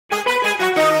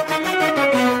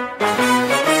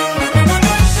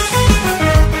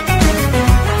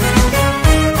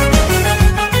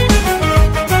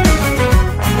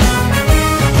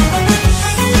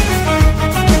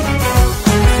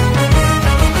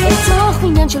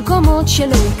עניין של קומות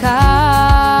שלא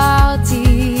הכרתי,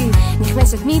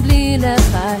 נכנסת מבלי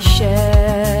לחשב,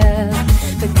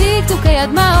 בטיקטוקי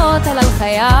הדמעות על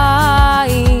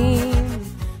החיים.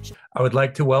 I would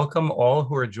like to welcome all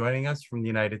who are joining us from the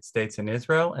United States and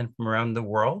Israel and from around the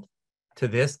world to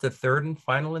this, the third and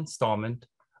final installment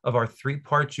of our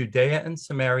three-part Judea and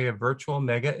Samaria virtual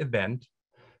mega event,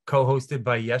 co-hosted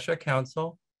by Yesha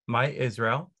Council, My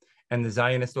Israel, and the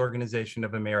Zionist Organization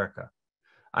of America.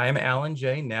 I am Alan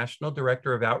Jay, National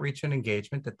Director of Outreach and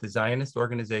Engagement at the Zionist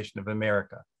Organization of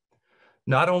America.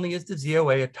 Not only is the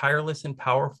ZOA a tireless and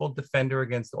powerful defender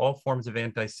against all forms of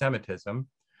anti-Semitism,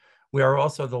 we are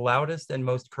also the loudest and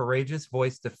most courageous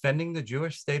voice defending the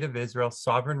Jewish state of Israel's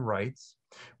sovereign rights,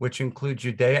 which include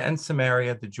Judea and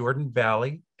Samaria, the Jordan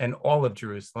Valley, and all of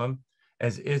Jerusalem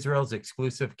as Israel's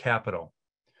exclusive capital.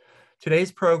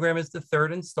 Today's program is the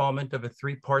third installment of a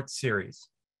three-part series.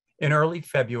 In early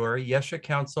February, Yesha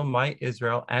Council, My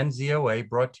Israel, and ZOA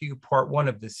brought to you part one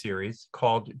of the series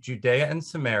called Judea and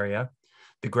Samaria,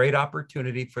 the Great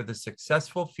Opportunity for the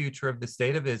Successful Future of the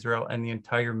State of Israel and the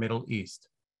Entire Middle East.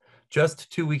 Just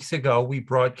 2 weeks ago, we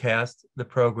broadcast the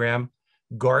program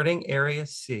Guarding Area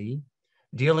C,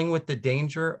 dealing with the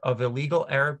danger of illegal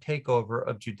Arab takeover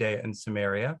of Judea and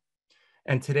Samaria.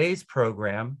 And today's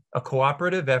program, a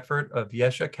cooperative effort of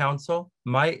Yesha Council,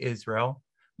 My Israel,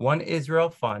 One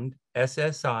Israel Fund,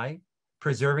 SSI,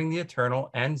 Preserving the Eternal,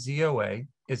 and ZOA,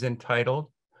 is entitled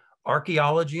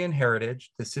Archeology and Heritage,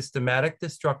 the Systematic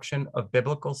Destruction of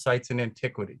Biblical Sites in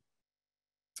Antiquity.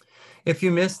 If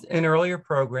you missed an earlier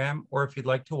program, or if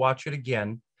you'd like to watch it again,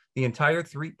 the entire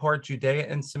three-part Judea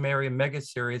and Samaria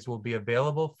mega-series will be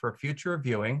available for future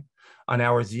viewing on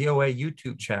our ZOA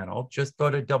YouTube channel. Just go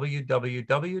to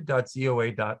www.zoa.org.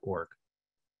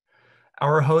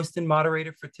 Our host and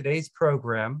moderator for today's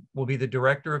program will be the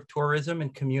Director of Tourism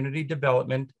and Community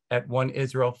Development at One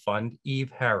Israel Fund,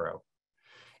 Eve Harrow.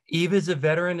 Eve is a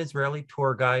veteran Israeli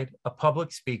tour guide, a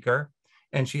public speaker,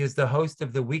 and she is the host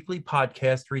of the weekly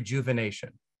podcast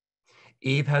Rejuvenation.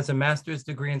 Eve has a master's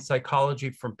degree in psychology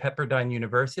from Pepperdine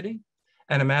University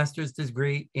and a master's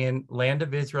degree in Land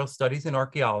of Israel Studies and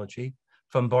Archaeology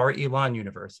from Bar Ilan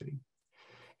University.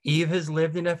 Eve has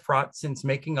lived in Efrat since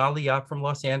making Aliyah from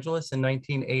Los Angeles in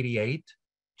 1988.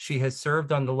 She has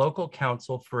served on the local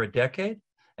council for a decade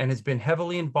and has been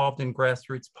heavily involved in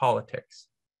grassroots politics.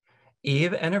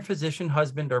 Eve and her physician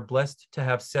husband are blessed to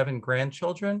have 7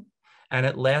 grandchildren, and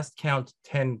at last count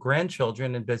 10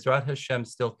 grandchildren, and Bezrat Hashem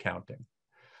still counting.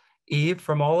 Eve,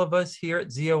 from all of us here at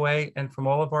ZOA and from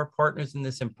all of our partners in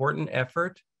this important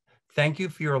effort, thank you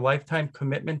for your lifetime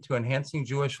commitment to enhancing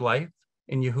Jewish life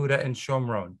in Yehuda and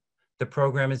Shomron. The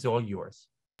program is all yours.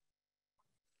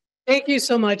 Thank you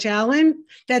so much, Alan.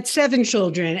 That's 7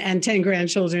 children and 10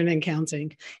 grandchildren and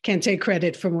counting. Can't take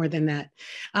credit for more than that.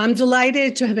 I'm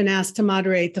delighted to have been asked to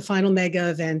moderate the final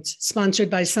mega event sponsored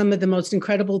by some of the most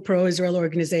incredible pro-Israel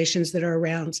organizations that are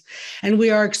around. And we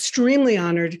are extremely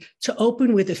honored to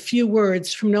open with a few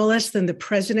words from no less than the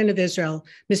President of Israel,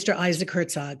 Mr. Isaac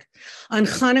Herzog. On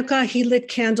Hanukkah, he lit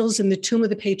candles in the Tomb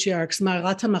of the Patriarchs,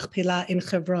 Ma'arat HaMachpelah in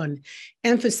Hebron,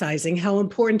 emphasizing how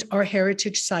important our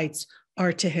heritage sites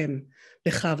are to him.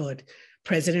 Bechavod,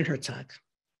 President Herzog.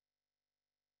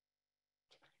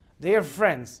 Dear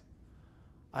friends,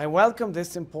 I welcome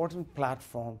this important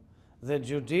platform, the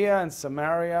Judea and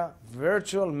Samaria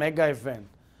virtual mega event,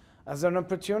 as an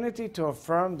opportunity to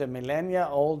affirm the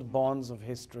millennia-old bonds of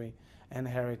history and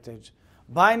heritage,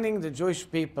 binding the Jewish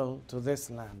people to this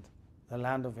land, the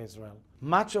land of Israel.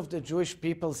 Much of the Jewish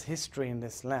people's history in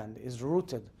this land is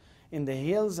rooted in the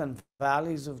hills and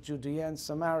valleys of Judea and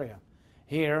Samaria.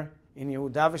 Here, in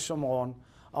Yehuda v'Shomron,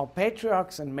 our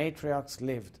patriarchs and matriarchs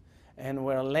lived and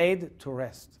were laid to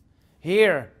rest.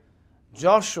 Here,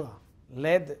 Joshua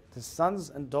led the sons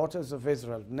and daughters of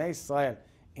Israel, Bnei Israel,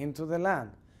 into the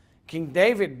land. King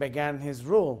David began his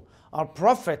rule. Our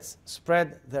prophets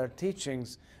spread their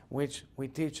teachings, which we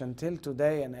teach until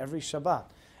today and every Shabbat.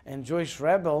 And Jewish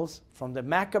rebels, from the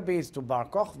Maccabees to Bar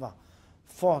Kokhba,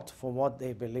 fought for what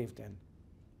they believed in.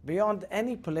 Beyond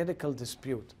any political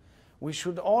dispute, we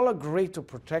should all agree to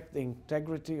protect the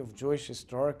integrity of Jewish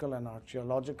historical and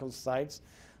archaeological sites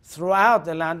throughout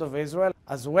the land of Israel,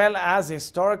 as well as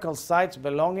historical sites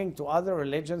belonging to other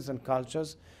religions and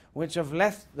cultures which have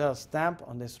left their stamp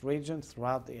on this region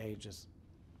throughout the ages.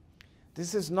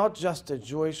 This is not just a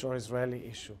Jewish or Israeli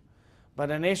issue, but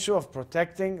an issue of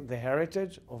protecting the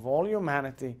heritage of all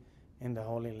humanity in the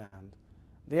Holy Land.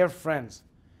 Dear friends,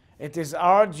 it is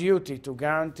our duty to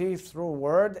guarantee through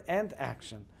word and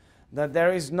action that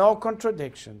there is no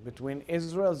contradiction between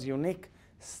Israel's unique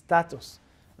status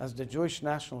as the Jewish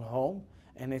national home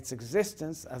and its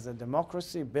existence as a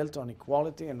democracy built on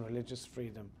equality and religious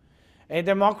freedom. A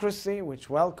democracy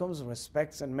which welcomes,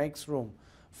 respects, and makes room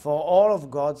for all of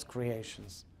God's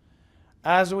creations.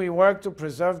 As we work to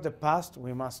preserve the past,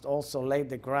 we must also lay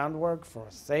the groundwork for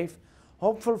a safe,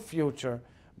 hopeful future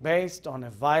based on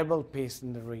a viable peace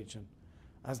in the region.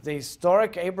 As the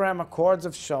historic Abraham Accords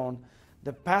have shown,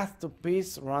 the path to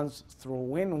peace runs through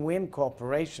win-win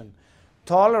cooperation,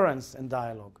 tolerance, and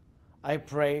dialogue. I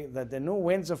pray that the new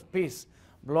winds of peace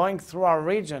blowing through our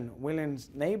region will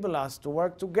enable us to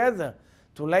work together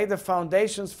to lay the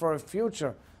foundations for a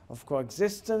future of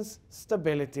coexistence,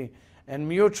 stability, and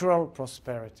mutual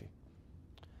prosperity.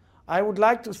 I would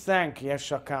like to thank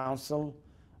Yesha Council,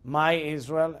 My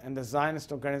Israel, and the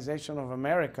Zionist Organization of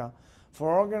America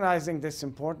for organizing this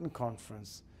important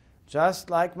conference. Just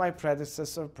like my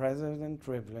predecessor, President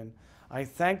Rivlin, I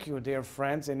thank you, dear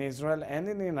friends in Israel and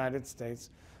in the United States,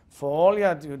 for all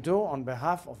you do on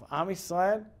behalf of Am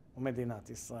Yisrael and Medinat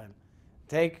Israel.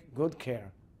 Take good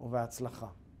care.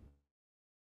 Uve'atzlacha.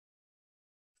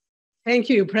 Thank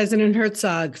you, President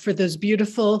Herzog, for those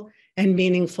beautiful and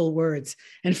meaningful words,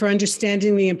 and for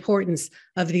understanding the importance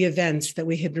of the events that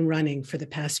we have been running for the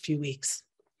past few weeks.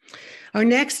 Our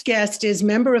next guest is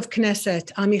member of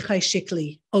Knesset, Amichai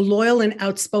Shikli, a loyal and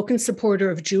outspoken supporter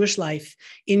of Jewish life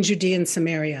in Judea and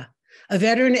Samaria. A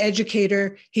veteran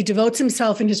educator, he devotes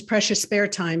himself in his precious spare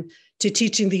time to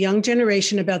teaching the young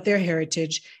generation about their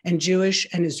heritage and Jewish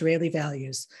and Israeli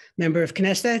values. Member of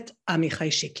Knesset,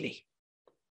 Amichai Shikli.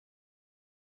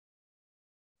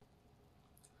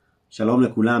 Shalom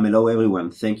lekulam, hello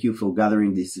everyone. Thank you for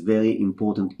gathering this very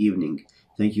important evening.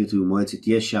 Thank you to Moetzet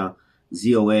Yesha,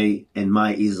 ZOA, and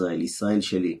My Israel, Israel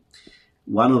Sheli.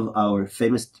 One of our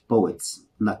famous poets,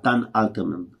 Natan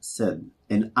Alterman, said,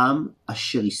 "An am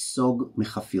asher yisog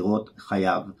mechafirot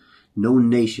chayav." No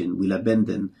nation will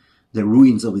abandon the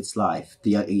ruins of its life,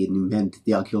 the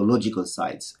archaeological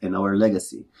sites, and our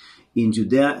legacy. In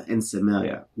Judea and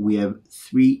Samaria, we have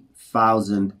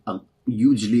 3,000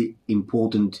 hugely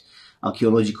important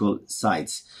archaeological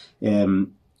sites.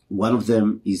 One of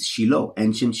them is Shiloh,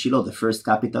 ancient Shiloh, the first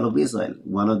capital of Israel.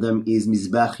 One of them is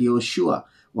Mizbach Yehoshua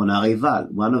on Arival.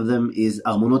 One of them is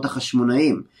Armonot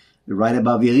HaChashmonaim, right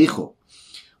above Yericho.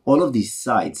 All of these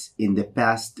sites in the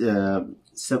past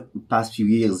few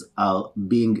years are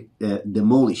being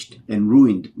demolished and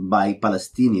ruined by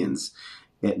Palestinians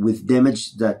with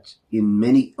damage that in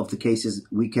many of the cases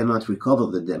we cannot recover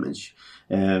the damage.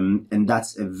 And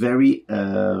that's a very...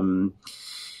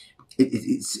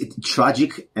 It's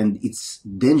tragic and it's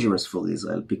dangerous for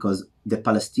Israel because the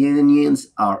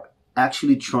Palestinians are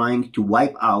actually trying to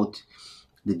wipe out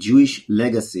the Jewish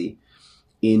legacy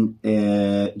in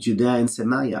Judea and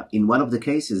Samaria. In one of the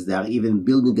cases, they are even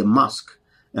building a mosque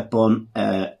upon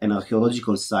an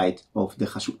archaeological site of the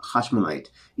Hashmonite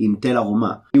in Tel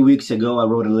Aruma. A few weeks ago, I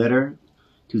wrote a letter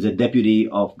to the Deputy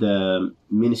of the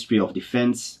Ministry of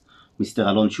Defense, Mr.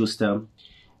 Alon Schuster,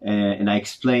 and I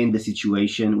explained the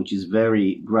situation, which is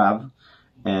very grave,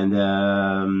 and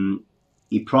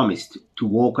he promised to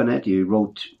work on it. He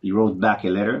wrote back a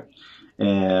letter.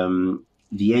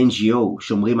 The NGO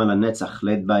Shomrim Al HaNetzach,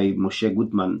 led by Moshe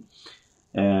Gutman,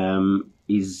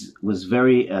 was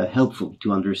very helpful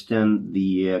to understand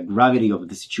the gravity of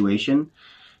the situation,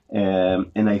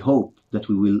 and I hope that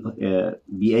we will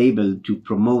be able to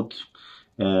promote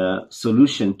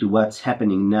solution to what's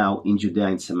happening now in Judea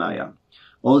and Samaria.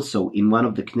 Also, in one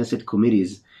of the Knesset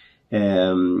committees,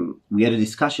 we had a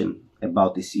discussion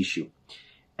about this issue.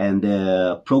 And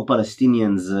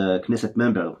pro-Palestinians Knesset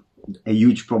member, a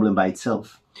huge problem by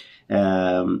itself,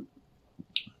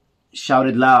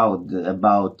 shouted loud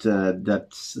about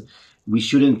that we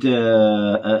shouldn't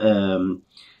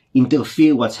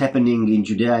interfere what's happening in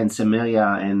Judea and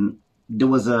Samaria. And there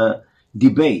was a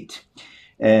debate.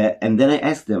 And then I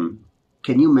asked them,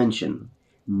 can you mention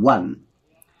one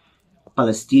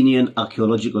Palestinian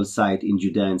archaeological site in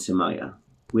Judea and Samaria?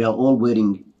 We are all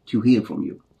waiting to hear from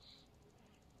you.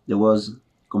 There was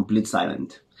complete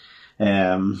silence.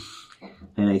 And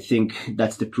I think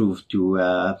that's the proof to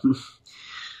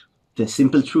the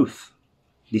simple truth.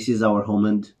 This is our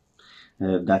homeland.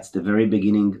 That's the very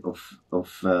beginning of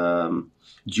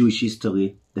Jewish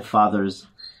history, the fathers,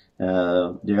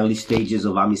 the early stages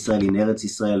of Am Yisrael in Eretz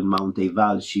Yisrael, Mount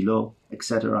Eival, Shiloh,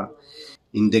 etc.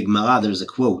 In the Gemara, there's a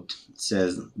quote. It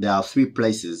says, there are three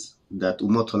places that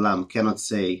Umot Olam cannot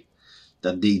say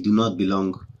that they do not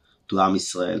belong to Am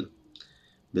Yisrael.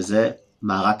 וזה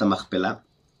מערת המכפלה,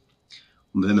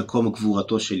 ובמקום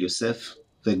קבורתו של יוסף,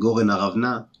 וגורן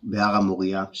ארונה בהר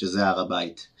המוריה, שזה הר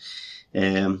הבית.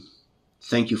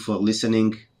 Thank you for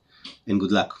listening and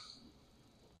good luck.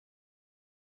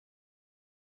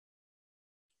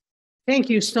 Thank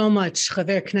you so much,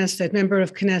 Chaver Knesset, member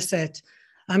of Knesset,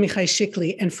 Amichai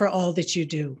Shikli, and for all that you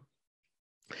do.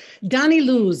 Donnie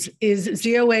Luz is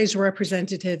ZOA's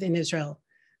representative in Israel.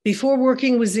 Before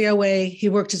working with ZOA, he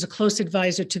worked as a close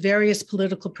advisor to various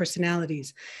political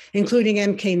personalities, including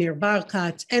MK Nir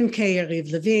Barkat, MK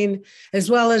Yariv Levin,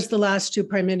 as well as the last two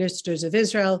prime ministers of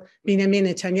Israel, Benjamin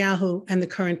Netanyahu, and the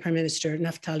current prime minister,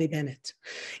 Naftali Bennett.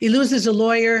 Iluz is a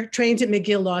lawyer trained at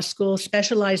McGill Law School,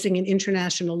 specializing in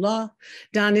international law.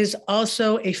 Don is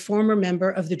also a former member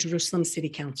of the Jerusalem City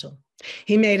Council.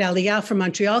 He made Aliyah from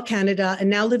Montreal, Canada, and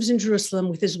now lives in Jerusalem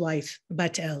with his wife,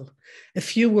 Bat El. A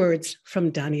few words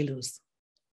from Donnie Luz.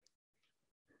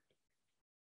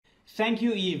 Thank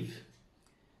you, Eve.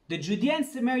 The Judea and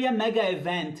Samaria mega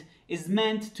event is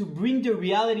meant to bring the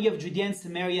reality of Judea and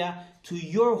Samaria to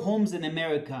your homes in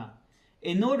America,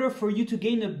 in order for you to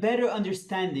gain a better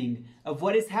understanding of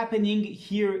what is happening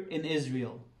here in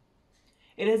Israel.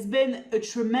 It has been a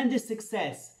tremendous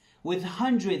success with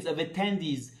hundreds of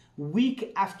attendees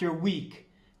week after week,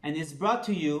 and is brought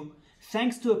to you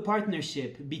thanks to a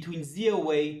partnership between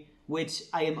ZOA, which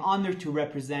I am honored to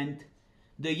represent,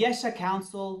 the Yesha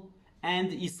Council,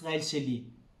 and Israel Sheli.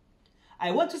 I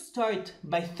want to start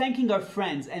by thanking our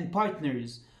friends and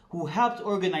partners who helped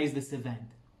organize this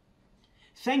event.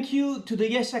 Thank you to the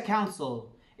Yesha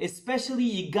Council,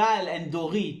 especially Igal and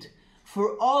Dorit,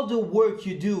 for all the work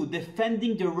you do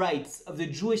defending the rights of the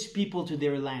Jewish people to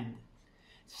their land.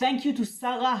 Thank you to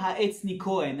Sarah Ha'etzni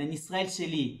Cohen and Israel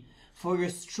Sheli for your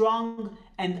strong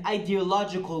and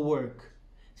ideological work.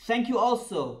 Thank you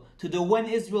also to the One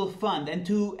Israel Fund and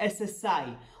to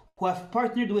SSI, who have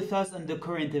partnered with us on the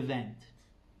current event.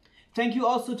 Thank you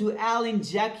also to Alan,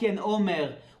 Jackie, and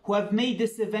Omer, who have made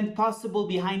this event possible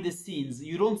behind the scenes.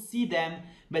 You don't see them,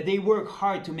 but they work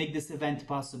hard to make this event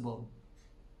possible.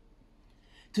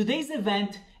 Today's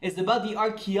event is about the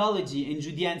archaeology in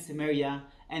Judea and Samaria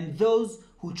and those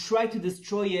who try to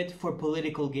destroy it for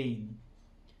political gain.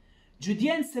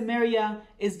 Judea and Samaria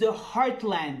is the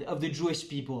heartland of the Jewish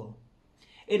people.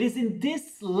 It is in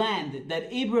this land that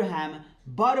Abraham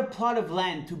bought a plot of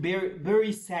land to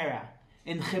bury Sarah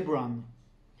in Hebron.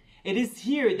 It is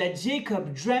here that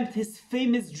Jacob dreamt his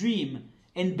famous dream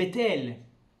in Bethel.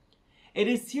 It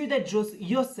is here that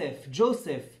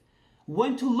Joseph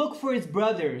went to look for his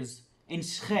brothers in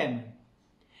Shechem.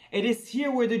 It is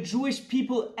here where the Jewish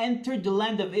people entered the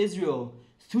land of Israel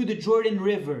through the Jordan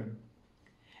River.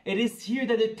 It is here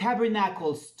that the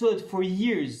tabernacle stood for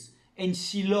years in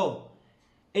Shiloh.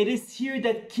 It is here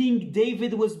that King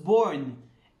David was born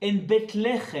in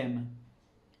Bethlehem.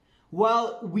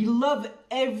 While we love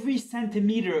every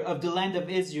centimeter of the land of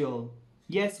Israel,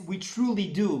 yes, we truly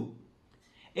do,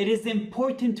 it is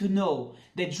important to know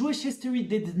that Jewish history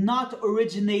did not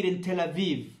originate in Tel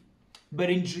Aviv, but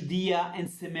in Judea and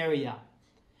Samaria.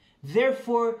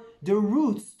 Therefore, the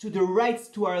roots to the rights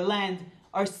to our land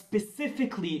are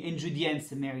specifically in Judea and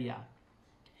Samaria.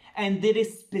 And it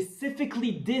is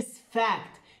specifically this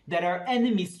fact that our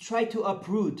enemies try to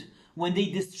uproot when they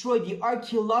destroy the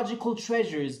archaeological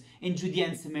treasures in Judea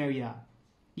and Samaria.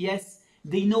 Yes,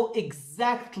 they know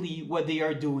exactly what they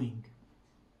are doing.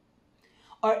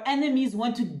 Our enemies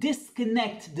want to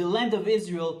disconnect the land of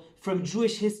Israel from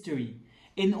Jewish history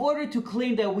in order to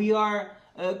claim that we are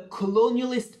a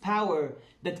colonialist power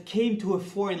that came to a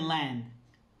foreign land.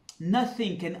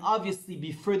 Nothing can obviously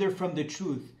be further from the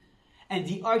truth, and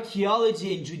the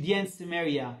archaeology in Judea and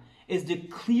Samaria is the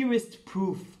clearest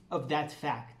proof of that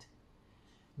fact.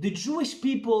 The Jewish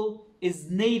people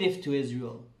is native to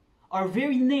Israel. Our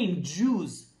very name,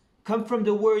 Jews, come from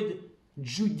the word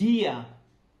Judea.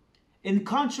 In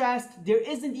contrast, there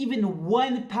isn't even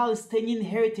one Palestinian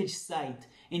heritage site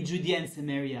in Judea and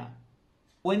Samaria.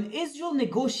 When Israel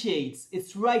negotiates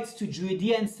its rights to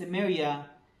Judea and Samaria,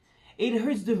 it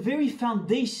hurts the very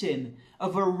foundation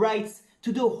of our rights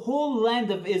to the whole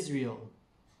land of Israel.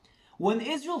 When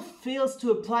Israel fails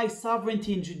to apply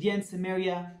sovereignty in Judea and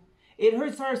Samaria, it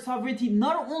hurts our sovereignty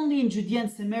not only in Judea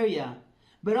and Samaria,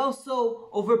 but also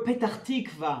over Petach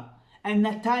Tikva and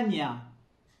Netanya.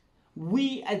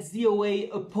 We at ZOA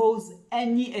oppose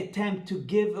any attempt to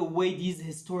give away these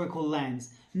historical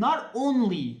lands, not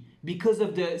only because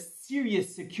of the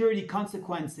serious security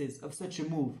consequences of such a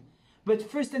move, but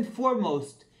first and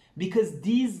foremost because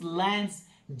these lands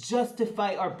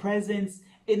justify our presence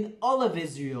in all of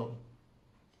Israel.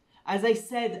 As I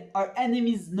said, our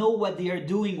enemies know what they are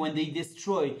doing when they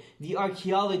destroy the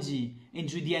archaeology in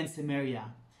Judea and Samaria,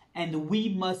 and we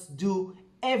must do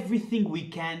everything we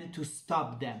can to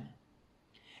stop them.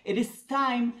 It is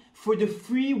time for the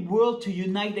free world to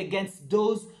unite against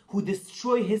those who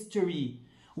destroy history,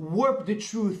 warp the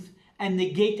truth, and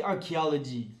negate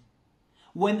archaeology.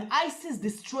 When ISIS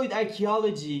destroyed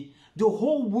archaeology, the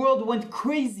whole world went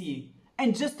crazy,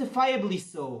 and justifiably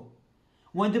so.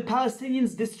 When the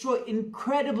Palestinians destroy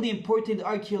incredibly important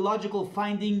archaeological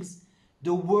findings,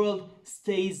 the world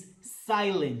stays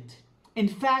silent. In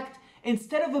fact,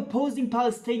 instead of opposing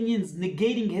Palestinians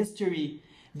negating history,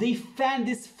 they fan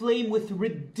this flame with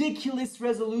ridiculous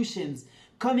resolutions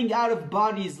coming out of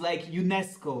bodies like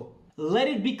UNESCO. Let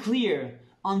it be clear,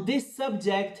 on this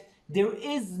subject, there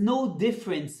is no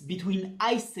difference between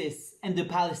ISIS and the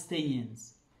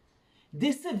Palestinians.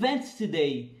 This event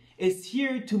today is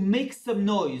here to make some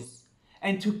noise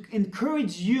and to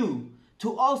encourage you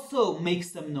to also make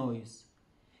some noise.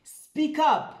 Speak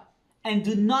up and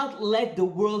do not let the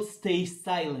world stay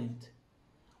silent.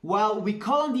 While we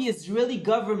call on the Israeli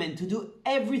government to do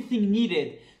everything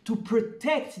needed to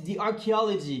protect the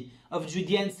archaeology of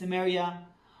Judea and Samaria,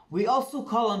 we also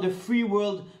call on the free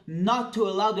world not to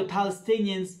allow the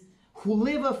Palestinians who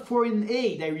live off foreign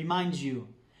aid, I remind you,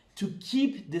 to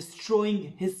keep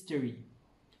destroying history.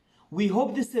 We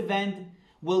hope this event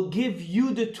will give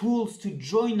you the tools to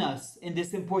join us in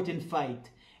this important fight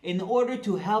in order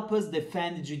to help us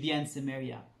defend Judea and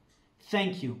Samaria.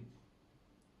 Thank you.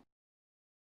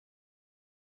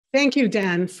 Thank you,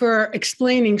 Dan, for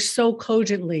explaining so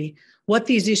cogently what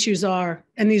these issues are.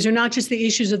 And these are not just the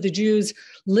issues of the Jews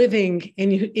living in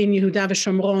Yehuda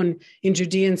v'Shomron, in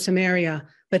Judea and Samaria,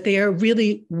 but they are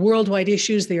really worldwide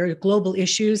issues. They are global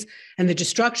issues. And the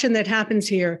destruction that happens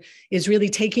here is really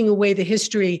taking away the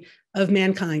history of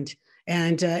mankind.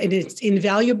 And it's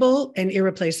invaluable and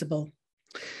irreplaceable.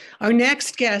 Our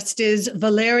next guest is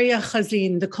Valeria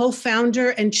Chazin, the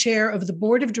co-founder and chair of the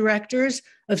Board of Directors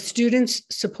of Students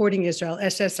Supporting Israel,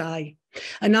 SSI,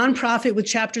 a nonprofit with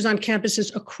chapters on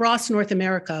campuses across North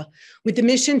America, with the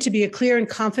mission to be a clear and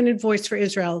confident voice for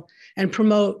Israel and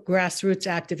promote grassroots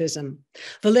activism.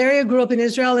 Valeria grew up in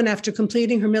Israel and after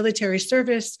completing her military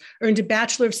service, earned a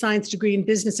Bachelor of Science degree in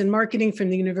Business and Marketing from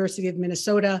the University of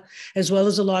Minnesota, as well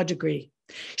as a law degree.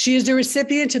 She is the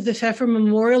recipient of the Pfeffer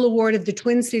Memorial Award of the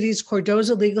Twin Cities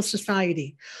Cardozo Legal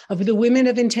Society, of the Women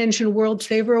of Intention World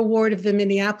Favor Award of the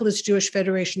Minneapolis Jewish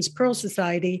Federation's Pearl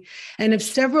Society, and of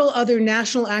several other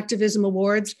national activism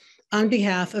awards on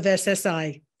behalf of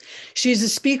SSI. She is a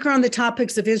speaker on the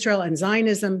topics of Israel and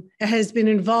Zionism and has been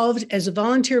involved as a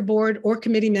volunteer board or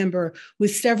committee member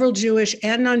with several Jewish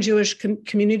and non-Jewish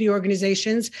community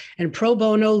organizations and pro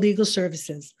bono legal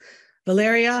services.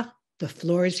 Valeria, the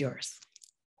floor is yours.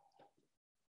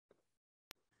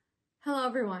 Hello,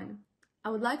 everyone. I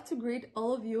would like to greet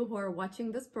all of you who are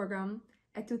watching this program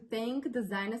and to thank the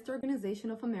Zionist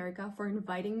Organization of America for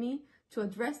inviting me to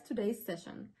address today's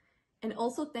session, and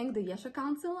also thank the Yesha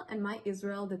Council and My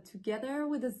Israel that together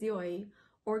with the ZOA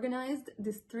organized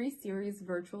this 3-series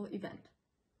virtual event.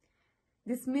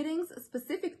 This meeting's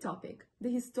specific topic,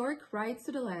 the historic rights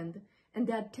to the land and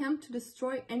the attempt to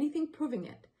destroy anything proving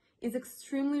it, is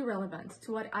extremely relevant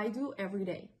to what I do every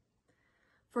day.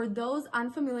 For those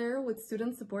unfamiliar with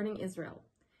Students Supporting Israel,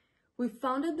 we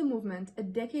founded the movement a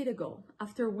decade ago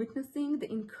after witnessing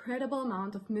the incredible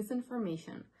amount of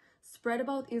misinformation spread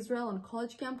about Israel on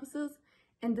college campuses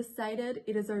and decided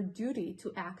it is our duty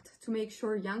to act to make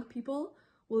sure young people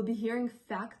will be hearing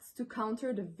facts to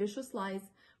counter the vicious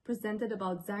lies presented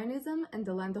about Zionism and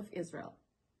the land of Israel.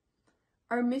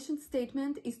 Our mission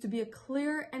statement is to be a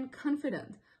clear and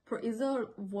confident pro-Israel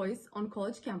voice on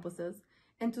college campuses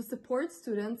and to support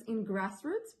students in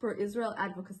grassroots pro-Israel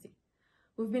advocacy.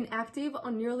 We've been active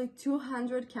on nearly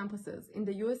 200 campuses in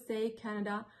the USA,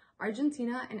 Canada,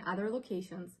 Argentina, and other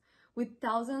locations, with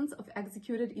thousands of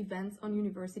executed events on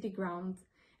university grounds,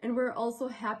 and we're also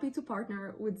happy to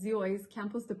partner with ZOA's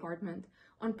campus department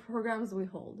on programs we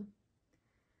hold.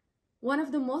 One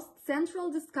of the most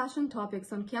central discussion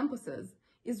topics on campuses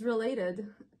is related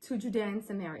to Judea and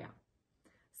Samaria.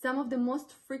 Some of the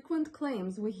most frequent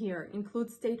claims we hear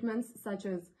include statements such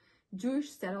as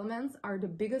Jewish settlements are the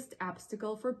biggest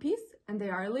obstacle for peace and they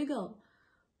are illegal,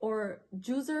 or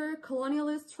Jews are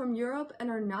colonialists from Europe and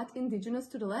are not indigenous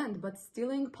to the land but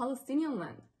stealing Palestinian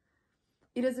land.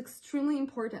 It is extremely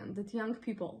important that young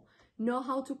people know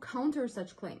how to counter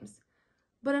such claims,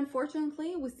 but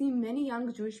unfortunately we see many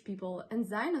young Jewish people and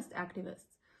Zionist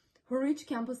activists who reach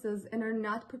campuses and are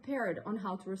not prepared on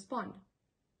how to respond.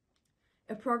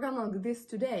 A program like this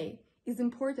today is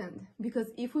important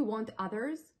because if we want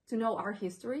others to know our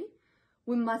history,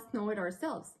 we must know it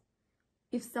ourselves.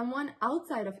 If someone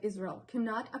outside of Israel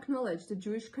cannot acknowledge the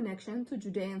Jewish connection to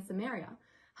Judea and Samaria,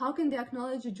 how can they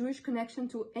acknowledge a Jewish connection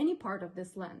to any part of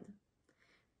this land?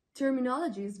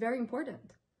 Terminology is very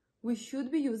important. we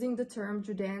should be using the term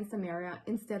Judea and Samaria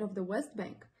instead of the West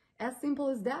Bank. As simple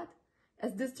as that,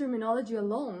 as this terminology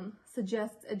alone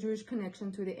suggests a Jewish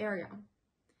connection to the area.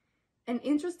 An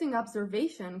interesting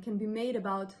observation can be made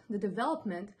about the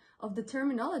development of the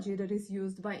terminology that is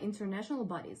used by international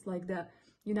bodies like the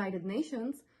United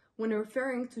Nations when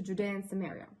referring to Judea and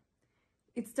Samaria.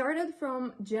 It started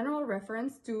from general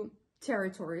reference to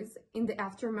territories in the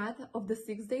aftermath of the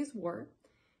 6 Days War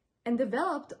and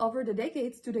developed over the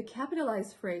decades to the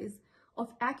capitalized phrase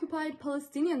of occupied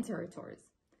Palestinian territories.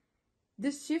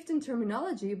 This shift in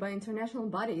terminology by international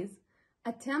bodies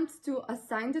attempts to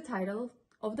assign the title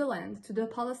of the land to the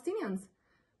Palestinians,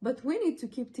 but we need to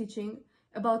keep teaching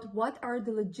about what are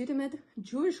the legitimate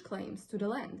Jewish claims to the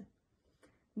land.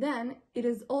 Then it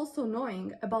is also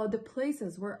knowing about the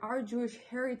places where our Jewish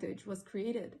heritage was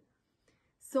created.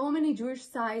 So many Jewish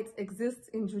sites exist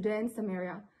in Judea and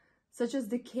Samaria, such as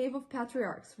the Cave of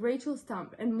Patriarchs, Rachel's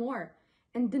Tomb, and more,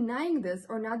 and denying this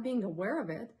or not being aware of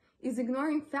it is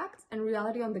ignoring facts and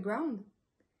reality on the ground.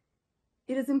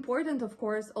 It is important, of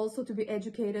course, also to be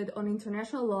educated on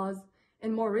international laws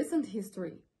and more recent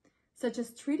history, such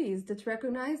as treaties that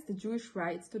recognize the Jewish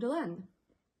rights to the land.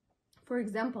 For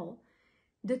example,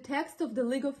 the text of the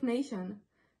League of Nations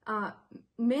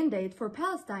mandate for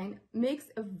Palestine makes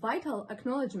a vital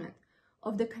acknowledgement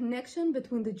of the connection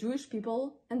between the Jewish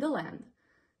people and the land,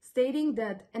 stating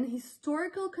that an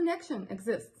historical connection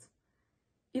exists.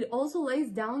 It also lays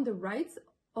down the rights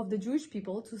of the Jewish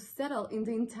people to settle in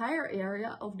the entire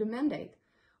area of the mandate,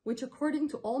 which according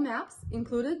to all maps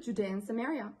included Judea and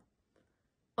Samaria.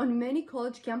 On many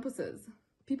college campuses,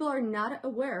 people are not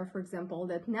aware, for example,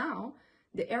 that now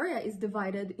the area is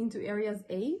divided into areas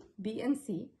A, B, and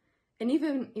C, and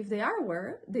even if they are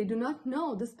aware, they do not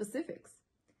know the specifics.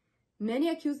 Many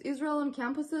accuse Israel on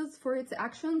campuses for its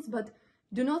actions, but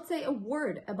do not say a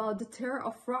word about the terror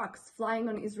of rocks flying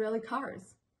on Israeli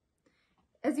cars.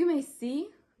 As you may see,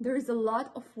 there is a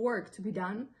lot of work to be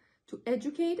done to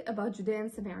educate about Judea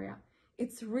and Samaria,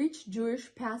 its rich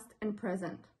Jewish past and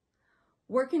present.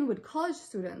 Working with college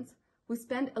students, we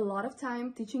spend a lot of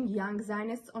time teaching young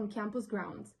Zionists on campus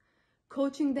grounds,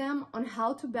 coaching them on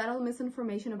how to battle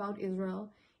misinformation about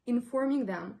Israel, informing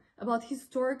them about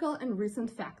historical and recent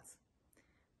facts.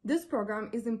 This program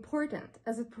is important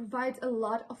as it provides a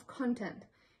lot of content,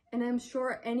 and I'm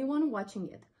sure anyone watching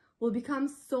it will become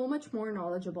so much more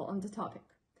knowledgeable on the topic.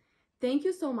 Thank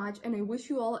you so much, and I wish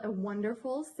you all a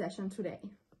wonderful session today.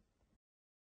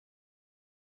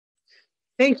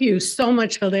 Thank you so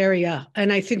much, Valeria.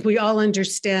 And I think we all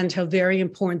understand how very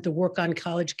important the work on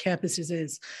college campuses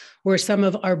is, where some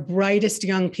of our brightest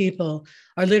young people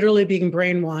are literally being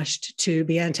brainwashed to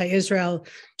be anti-Israel,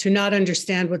 to not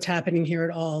understand what's happening here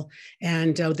at all.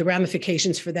 And the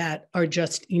ramifications for that are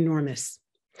just enormous.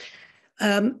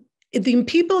 The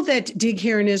people that dig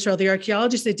here in Israel, the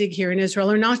archaeologists that dig here in Israel,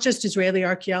 are not just Israeli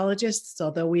archaeologists,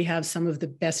 although we have some of the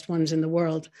best ones in the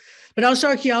world, but also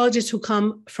archaeologists who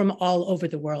come from all over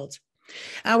the world.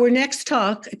 Our next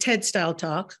talk, a TED-style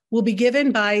talk, will be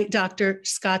given by Dr.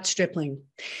 Scott Stripling.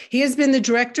 He has been the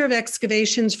Director of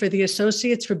Excavations for the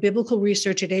Associates for Biblical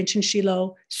Research at Ancient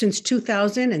Shiloh since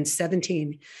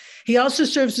 2017. He also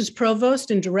serves as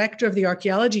Provost and Director of the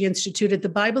Archeology Institute at the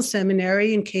Bible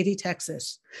Seminary in Katy,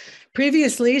 Texas.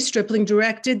 Previously, Stripling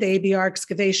directed the ABR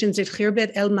excavations at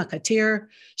Khirbet El Makatir,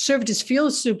 served as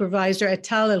field supervisor at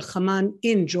Tal El Haman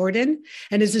in Jordan,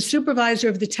 and is the supervisor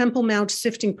of the Temple Mount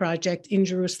Sifting Project in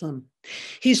Jerusalem.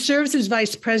 He serves as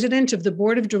vice president of the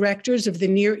board of directors of the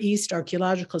Near East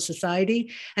Archaeological Society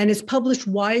and is published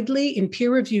widely in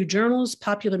peer-reviewed journals,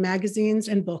 popular magazines,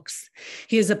 and books.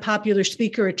 He is a popular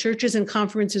speaker at churches and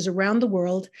conferences around the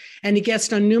world, and he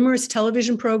guests on numerous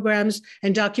television programs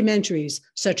and documentaries,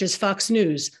 such as Fox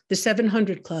News, The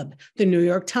 700 Club, The New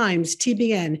York Times,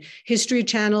 TBN, History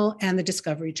Channel, and the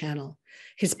Discovery Channel.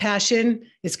 His passion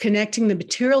is connecting the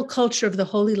material culture of the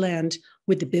Holy Land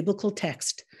with the biblical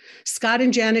text. Scott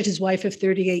and Janet, his wife of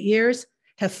 38 years,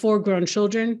 have 4 grown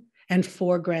children and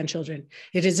 4 grandchildren.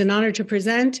 It is an honor to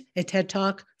present a TED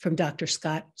Talk from Dr.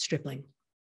 Scott Stripling.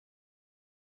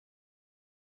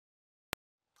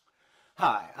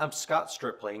 Hi, I'm Scott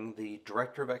Stripling, the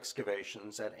Director of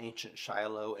Excavations at Ancient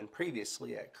Shiloh and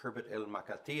previously at Khirbet El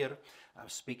Makatir. I'm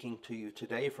speaking to you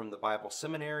today from the Bible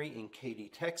Seminary in Katy,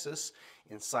 Texas,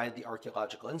 inside the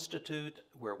Archaeological Institute,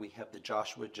 where we have the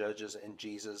Joshua, Judges, and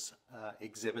Jesus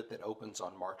exhibit that opens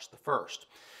on March the 1st.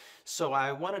 So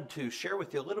I wanted to share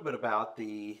with you a little bit about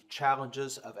the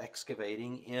challenges of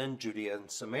excavating in Judea and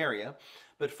Samaria.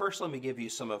 But first, let me give you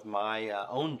some of my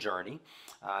own journey.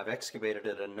 I've excavated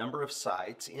at a number of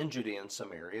sites in Judea and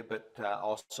Samaria, but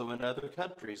also in other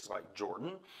countries like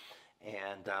Jordan,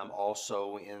 and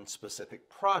also in specific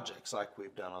projects like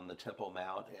we've done on the Temple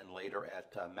Mount and later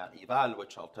at Mount Ebal,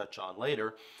 which I'll touch on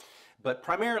later. But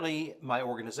primarily, my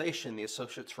organization, the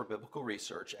Associates for Biblical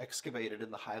Research, excavated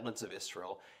in the highlands of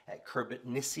Israel at Khirbet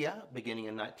Nisya beginning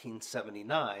in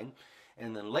 1979,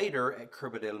 and then later at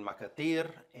Khirbet el-Makatir,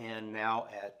 and now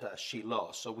at Shiloh.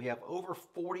 So we have over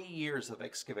 40 years of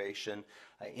excavation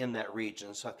in that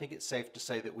region. So I think it's safe to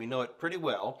say that we know it pretty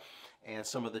well, and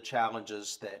some of the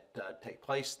challenges that take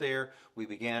place there. We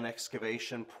began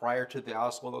excavation prior to the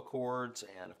Oslo Accords,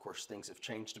 and of course things have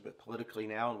changed a bit politically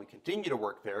now, and we continue to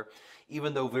work there,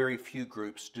 even though very few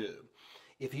groups do.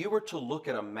 If you were to look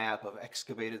at a map of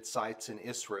excavated sites in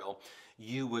Israel,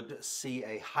 you would see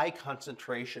a high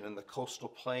concentration in the coastal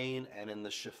plain and in the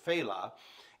Shephelah,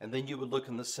 and then you would look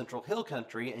in the Central Hill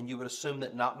Country and you would assume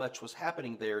that not much was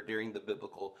happening there during the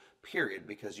biblical period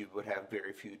because you would have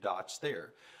very few dots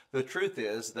there. The truth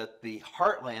is that the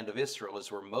heartland of Israel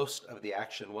is where most of the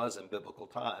action was in biblical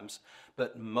times,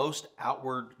 but most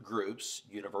outward groups,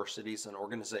 universities and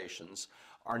organizations,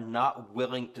 are not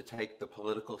willing to take the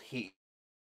political heat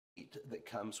that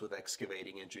comes with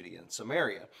excavating in Judea and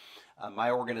Samaria.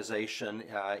 My organization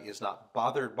is not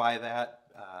bothered by that.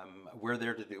 We're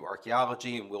there to do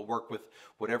archaeology, and we'll work with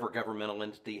whatever governmental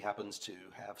entity happens to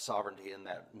have sovereignty in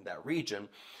that region.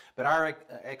 But our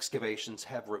excavations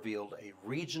have revealed a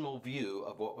regional view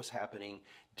of what was happening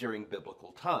during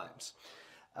biblical times.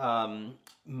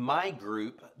 My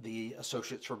group, the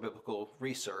Associates for Biblical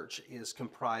Research, is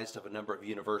comprised of a number of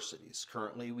universities.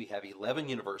 Currently, we have 11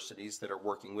 universities that are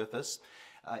working with us,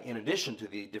 in addition to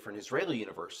the different Israeli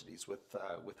universities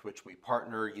with which we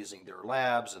partner using their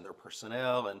labs and their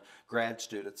personnel and grad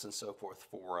students and so forth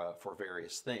for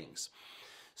various things.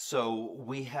 So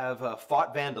we have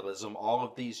fought vandalism all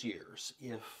of these years.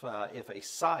 If a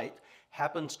site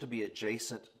happens to be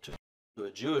adjacent to a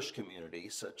Jewish community,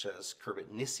 such as Khirbet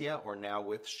Nisya or now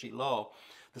with Shiloh,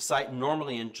 the site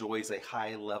normally enjoys a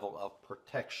high level of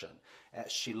protection. At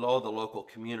Shiloh, the local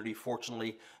community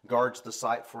fortunately guards the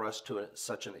site for us to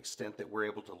such an extent that we're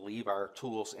able to leave our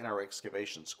tools in our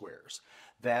excavation squares.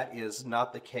 That is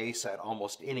not the case at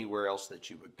almost anywhere else that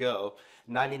you would go.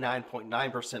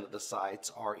 99.9% of the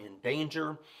sites are in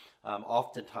danger.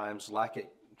 Oftentimes, like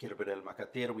at Khirbet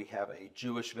el-Makatir, we have a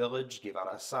Jewish village,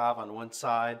 Givar Asav, on one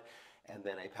side, and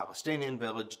then a Palestinian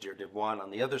village, Dir Dibwan,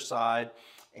 on the other side,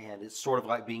 and it's sort of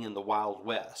like being in the Wild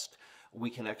West.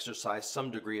 We can exercise some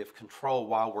degree of control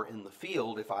while we're in the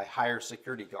field if I hire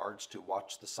security guards to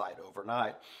watch the site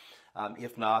overnight.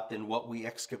 If not, then what we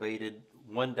excavated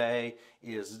one day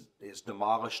is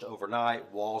demolished overnight,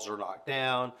 walls are knocked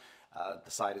down,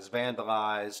 the site is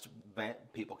vandalized,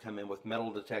 people come in with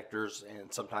metal detectors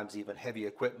and sometimes even heavy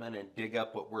equipment and dig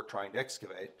up what we're trying to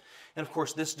excavate. And of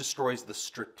course, this destroys the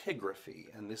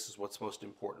stratigraphy, and this is what's most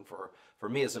important for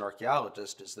me as an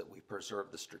archaeologist, is that we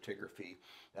preserve the stratigraphy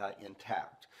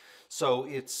intact. So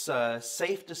it's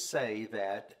safe to say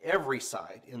that every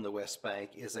site in the West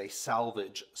Bank is a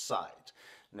salvage site.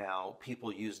 Now,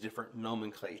 people use different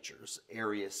nomenclatures.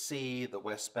 Area C, the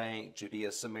West Bank,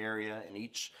 Judea, Samaria, and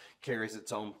each carries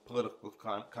its own political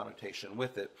connotation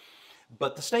with it.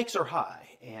 But the stakes are high,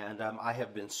 and I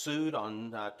have been sued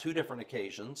on 2 different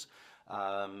occasions.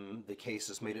 The case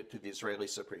has made it to the Israeli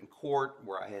Supreme Court,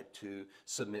 where I had to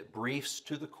submit briefs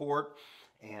to the court,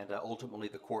 and ultimately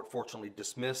the court fortunately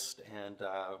dismissed and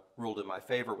ruled in my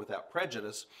favor without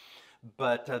prejudice.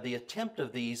 But the attempt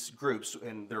of these groups,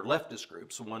 and they're leftist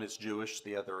groups, one is Jewish,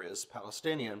 the other is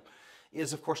Palestinian,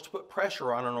 is of course to put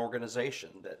pressure on an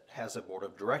organization that has a board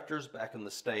of directors back in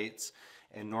the States,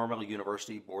 and normally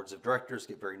university boards of directors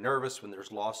get very nervous when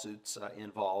there's lawsuits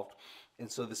involved,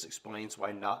 and so this explains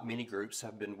why not many groups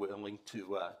have been willing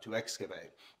to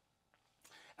excavate.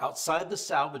 Outside the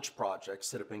salvage projects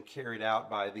that have been carried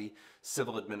out by the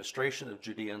civil administration of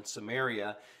Judea and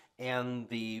Samaria, and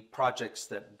the projects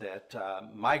that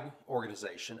my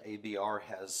organization, ABR,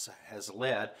 has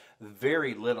led,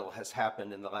 very little has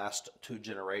happened in the last 2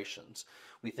 generations.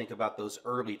 We think about those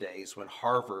early days when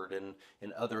Harvard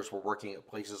and others were working at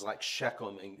places like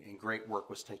Shechem, and great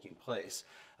work was taking place.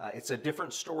 It's a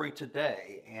different story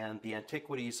today, and the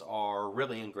Antiquities are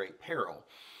really in great peril.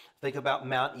 Think about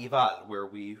Mount Ebal, where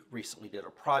we recently did a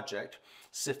project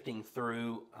sifting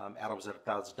through Adam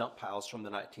Zetatow's dump piles from the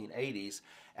 1980s.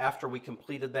 After we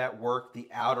completed that work, the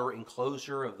outer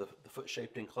enclosure of the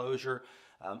foot-shaped enclosure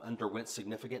underwent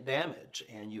significant damage,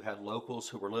 and you had locals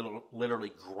who were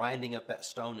literally grinding up that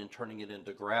stone and turning it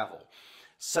into gravel.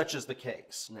 Such is the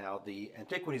case. Now, the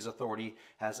Antiquities Authority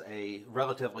has a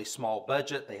relatively small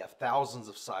budget. They have thousands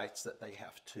of sites that they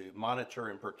have to monitor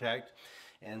and protect,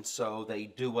 and so they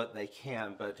do what they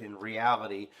can, but in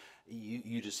reality,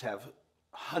 you just have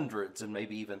hundreds and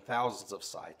maybe even thousands of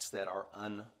sites that are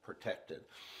unprotected.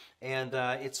 And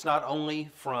it's not only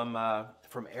from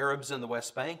Arabs in the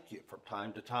West Bank. From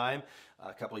time to time,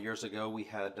 a couple of years ago, we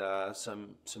had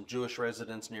some Jewish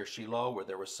residents near Shiloh where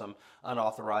there was some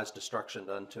unauthorized destruction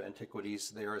done to antiquities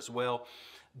there as well.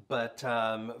 But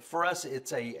for us,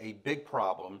 it's a big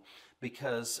problem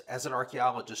because as an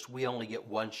archaeologist, we only get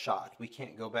one shot. We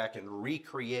can't go back and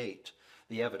recreate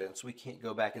the evidence. We can't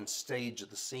go back and stage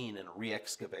the scene and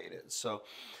re-excavate it. So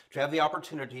to have the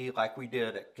opportunity, like we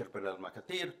did at Kirbet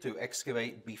el-Makatir, to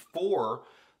excavate before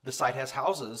the site has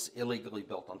houses illegally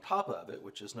built on top of it,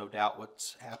 which is no doubt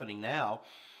what's happening now,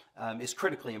 is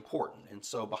critically important. And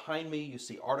so behind me, you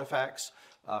see artifacts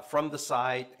from the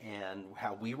site and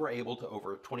how we were able to,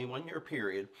 over a 21-year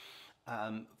period,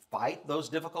 fight those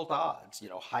difficult odds,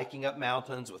 hiking up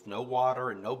mountains with no water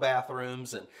and no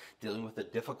bathrooms and dealing with a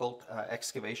difficult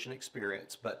excavation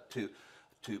experience, but to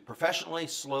professionally,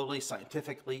 slowly,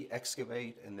 scientifically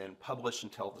excavate and then publish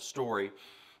and tell the story,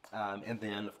 and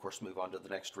then, of course, move on to the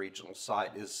next regional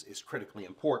site is critically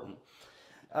important.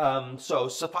 So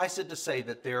suffice it to say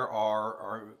that there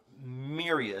are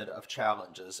myriad of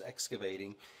challenges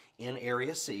excavating in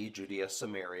Area C, Judea,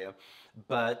 Samaria,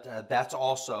 but that's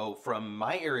also from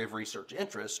my area of research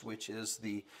interest, which is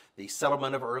the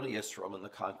settlement of early Israel in the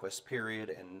conquest period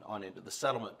and on into the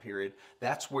settlement period.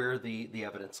 That's where the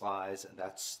evidence lies, and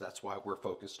that's why we're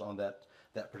focused on that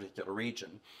particular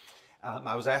region.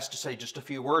 I was asked to say just a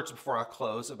few words before I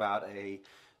close about a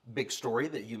big story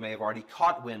that you may have already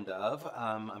caught wind of.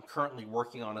 I'm currently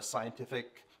working on a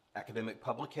scientific academic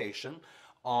publication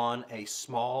on a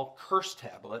small curse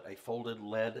tablet, a folded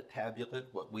lead tablet,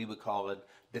 what we would call a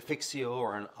defixio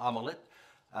or an amulet,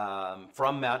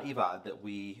 from Mount Evad that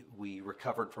we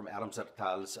recovered from Adam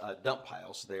Zertal's dump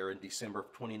piles there in December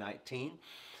of 2019.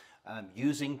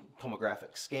 Using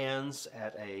tomographic scans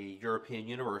at a European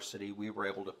university, we were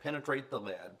able to penetrate the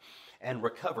lead and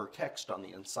recover text on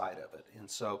the inside of it. And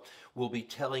so we'll be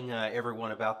telling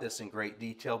everyone about this in great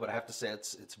detail, but I have to say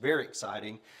it's very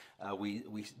exciting. We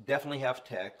definitely have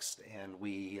text, and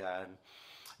we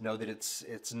know that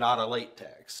it's not a late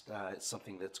text. It's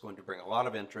something that's going to bring a lot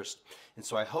of interest. And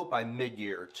so I hope by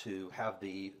mid-year to have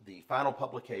the final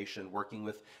publication, working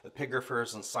with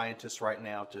epigraphers and scientists right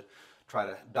now to try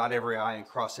to dot every I and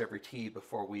cross every T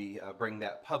before we bring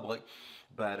that public.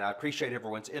 But I appreciate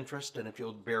everyone's interest, and if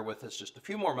you'll bear with us just a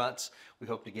few more months, we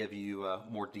hope to give you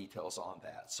more details on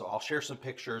that. So I'll share some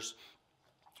pictures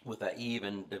with Eve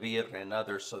and David and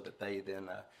others so that they then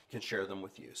can share them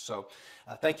with you. So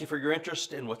thank you for your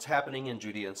interest in what's happening in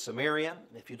Judea and Samaria.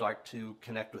 If you'd like to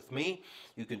connect with me,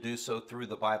 you can do so through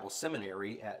the Bible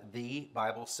Seminary at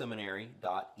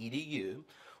thebibleseminary.edu,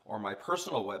 or my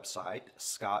personal website,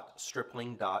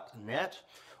 scottstripling.net,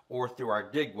 or through our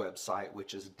DIG website,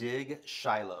 which is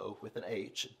digshiloh with an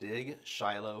H,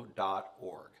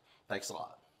 digshiloh.org. Thanks a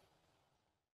lot.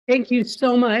 Thank you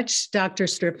so much, Dr.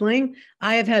 Stripling.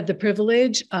 I have had the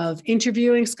privilege of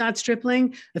interviewing Scott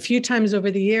Stripling a few times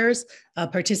over the years,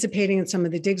 participating in some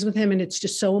of the digs with him, and it's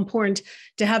just so important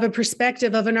to have a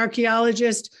perspective of an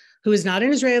archaeologist who is not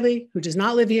an Israeli, who does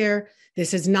not live here.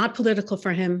 This is not political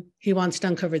for him. He wants to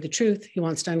uncover the truth. He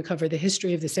wants to uncover the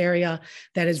history of this area.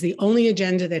 That is the only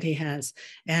agenda that he has.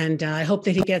 And I hope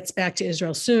that he gets back to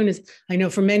Israel soon. As I know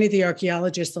for many of the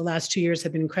archaeologists, the last 2 years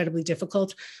have been incredibly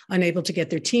difficult, unable to get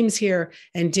their teams here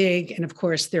and dig. And of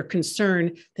course, they're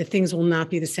concerned that things will not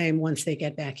be the same once they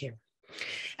get back here.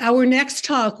 Our next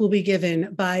talk will be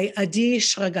given by Adi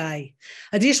Shragai.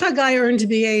 Adi Shragai earned a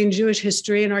BA in Jewish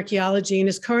history and archaeology and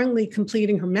is currently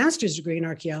completing her master's degree in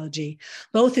archaeology,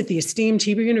 both at the esteemed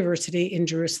Hebrew University in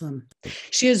Jerusalem.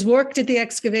 She has worked at the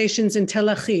excavations in Tel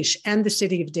Achish and the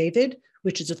city of David,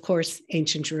 which is, of course,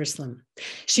 ancient Jerusalem.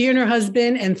 She and her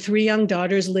husband and 3 young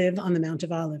daughters live on the Mount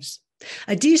of Olives.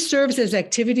 Adi serves as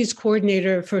activities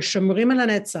coordinator for Shomrim al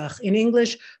HaNetzach, in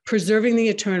English, Preserving the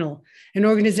Eternal, an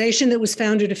organization that was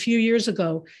founded a few years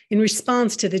ago in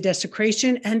response to the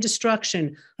desecration and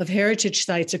destruction of heritage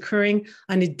sites occurring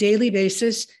on a daily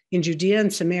basis in Judea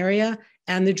and Samaria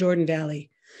and the Jordan Valley.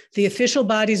 The official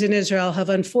bodies in Israel have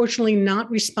unfortunately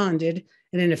not responded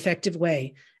in an effective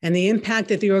way, and the impact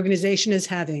that the organization is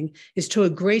having is to a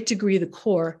great degree the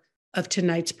core of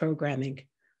tonight's programming.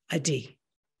 Adi.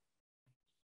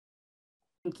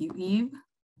 Thank you, Eve.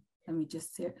 Let me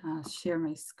just share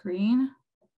my screen.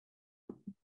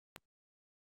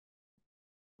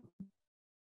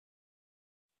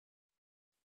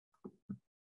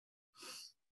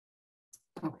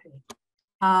 Okay.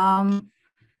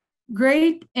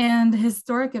 Great and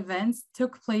historic events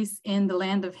took place in the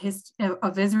land of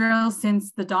Israel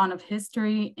since the dawn of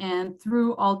history and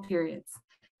through all periods.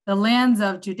 The lands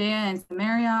of Judea and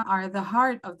Samaria are the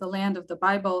heart of the land of the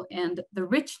Bible, and the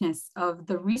richness of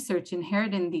the research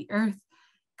inherent in the earth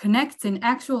connects in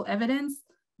actual evidence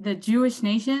the Jewish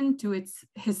nation to its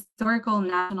historical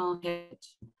national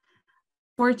heritage.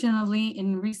 Fortunately,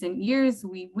 in recent years,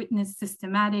 we witnessed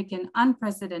systematic and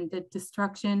unprecedented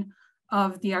destruction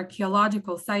of the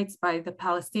archaeological sites by the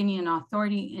Palestinian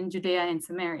Authority in Judea and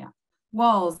Samaria.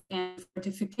 Walls and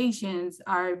fortifications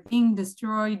are being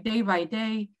destroyed day by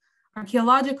day.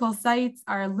 Archaeological sites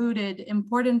are looted,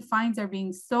 important finds are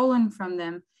being stolen from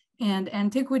them, and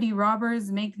antiquity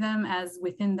robbers make them as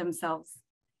within themselves.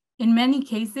 In many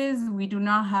cases, we do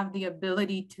not have the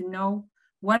ability to know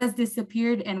what has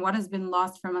disappeared and what has been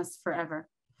lost from us forever.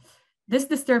 This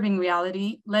disturbing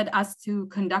reality led us to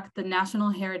conduct the National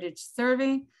Heritage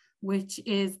Survey, which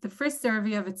is the first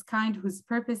survey of its kind whose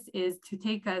purpose is to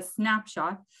take a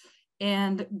snapshot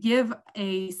and give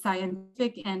a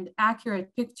scientific and accurate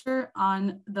picture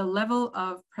on the level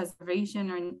of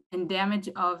preservation and damage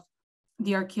of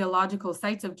the archaeological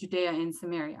sites of Judea and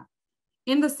Samaria.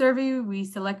 In the survey, we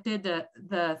selected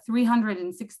the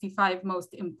 365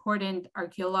 most important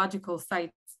archaeological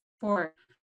sites for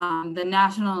the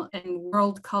national and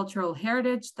world cultural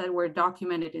heritage that were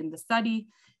documented in the study,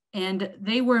 and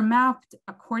they were mapped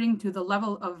according to the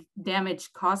level of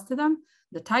damage caused to them,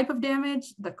 the type of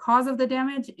damage, the cause of the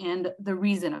damage, and the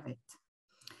reason of it.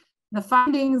 The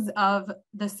findings of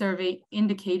the survey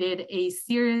indicated a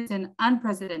serious and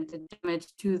unprecedented damage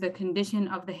to the condition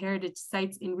of the heritage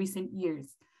sites in recent years.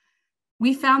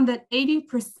 We found that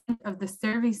 80% of the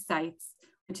survey sites,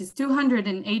 which is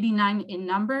 289 in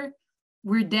number,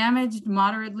 were damaged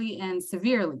moderately and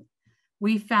severely.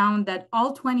 We found that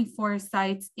all 24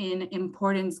 sites in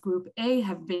importance group A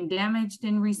have been damaged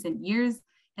in recent years,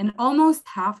 and almost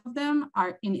half of them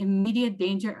are in immediate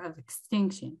danger of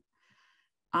extinction.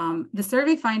 The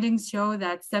survey findings show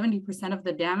that 70% of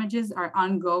the damages are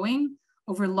ongoing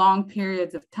over long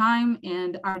periods of time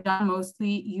and are done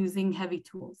mostly using heavy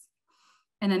tools.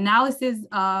 An analysis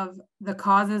of the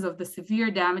causes of the severe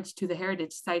damage to the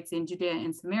heritage sites in Judea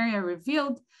and Samaria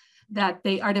revealed that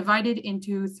they are divided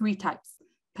into three types: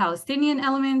 Palestinian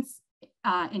elements,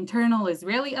 internal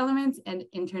Israeli elements, and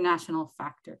international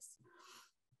factors.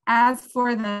 As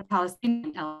for the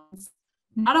Palestinian elements,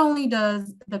 not only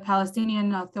does the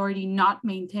Palestinian Authority not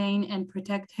maintain and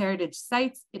protect heritage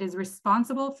sites, it is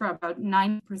responsible for about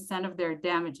 9% of their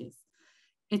damages.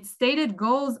 Its stated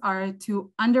goals are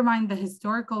to undermine the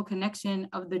historical connection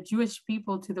of the Jewish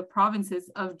people to the provinces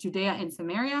of Judea and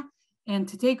Samaria and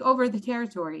to take over the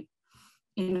territory.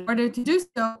 In order to do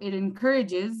so, it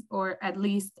encourages, or at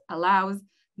least allows,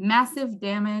 massive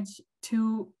damage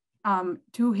to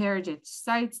heritage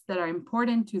sites that are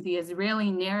important to the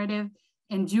Israeli narrative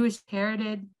and Jewish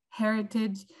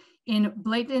heritage in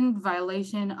blatant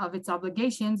violation of its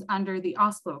obligations under the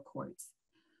Oslo Accords.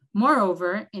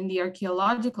 Moreover, in the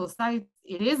archaeological sites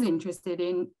it is interested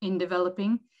in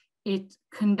developing, it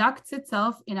conducts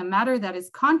itself in a manner that is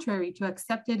contrary to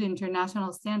accepted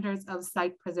international standards of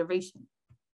site preservation.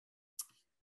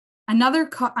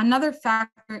 Another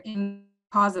factor in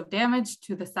cause of damage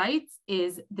to the sites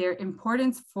is their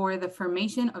importance for the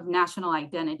formation of national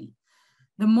identity.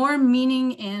 The more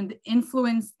meaning and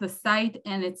influence the site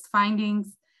and its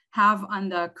findings have on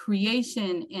the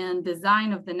creation and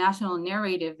design of the national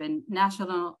narrative and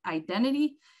national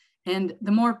identity, and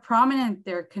the more prominent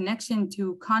their connection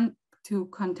to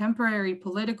contemporary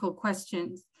political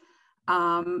questions,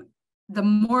 the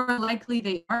more likely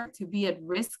they are to be at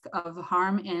risk of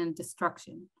harm and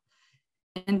destruction.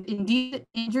 And indeed,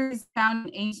 injuries found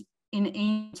in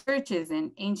ancient churches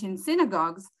and ancient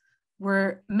synagogues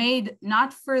were made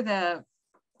not for the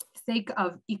sake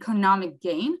of economic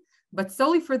gain, but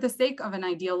solely for the sake of an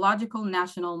ideological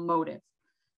national motive.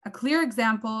 A clear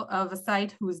example of a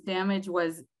site whose damage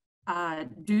was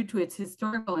due to its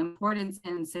historical importance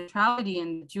and centrality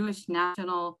in Jewish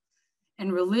national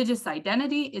and religious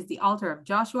identity is the altar of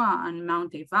Joshua on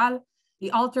Mount Ebal,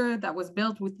 the altar that was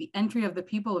built with the entry of the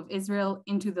people of Israel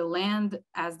into the land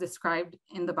as described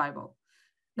in the Bible.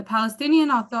 The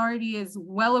Palestinian Authority is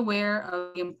well aware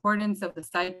of the importance of the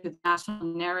site to the national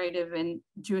narrative and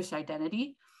Jewish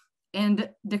identity, and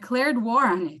declared war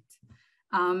on it.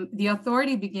 the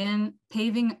authority began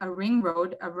paving a ring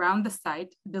road around the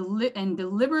site and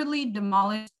deliberately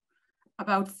demolished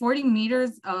about 40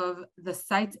 meters of the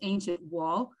site's ancient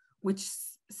wall, which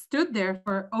stood there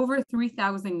for over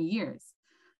 3,000 years.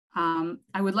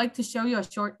 I would like to show you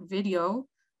a short video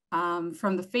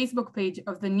from the Facebook page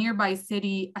of the nearby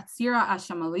city Atzira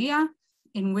Ashamalia,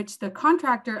 in which the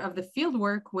contractor of the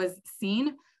fieldwork was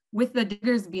seen with the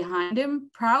diggers behind him,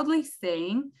 proudly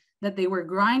saying that they were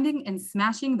grinding and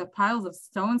smashing the piles of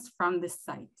stones from this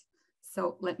site.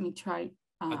 So let me try.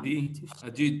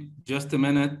 Adi, just a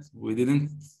minute. We didn't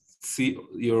see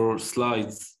your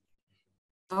slides.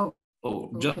 Oh,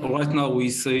 just right now we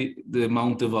say the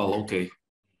Mount Eval. Okay.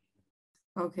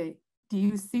 Okay. Do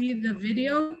you see the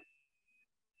video?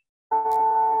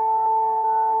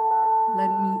 Let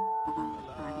me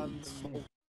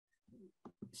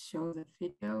show the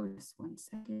video. Just 1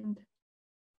 second.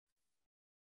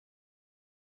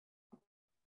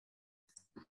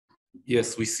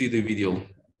 Yes, we see the video.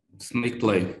 Snake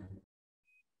play.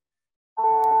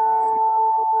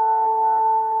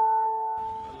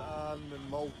 الآن من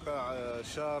موقع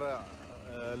شارع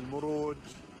المروج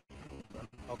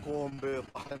أقوم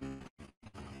بطحن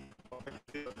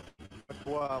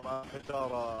أكوام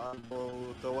حجارة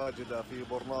المتواجدة في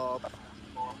برناط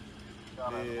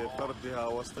لفردها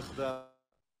واستخدام.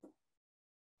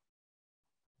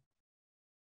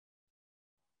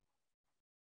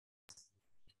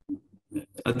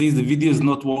 Adi, the video is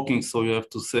not working, so you have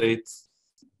to say it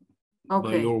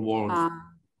by your words.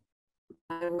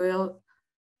 I will.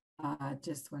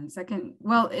 Just 1 second.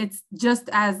 Well, it's just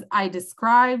as I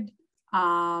described.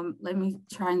 Let me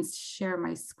try and share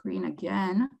my screen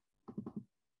again.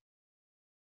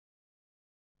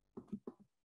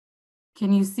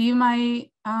 Can you see my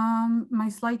my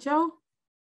slideshow?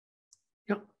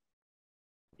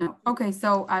 No. Okay,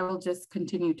 so I will just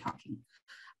continue talking.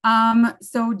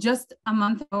 So just a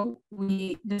month ago,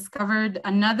 we discovered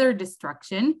another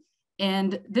destruction,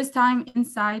 and this time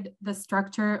inside the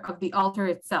structure of the altar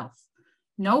itself.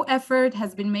 No effort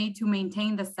has been made to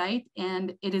maintain the site,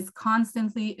 and it is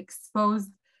constantly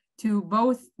exposed to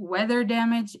both weather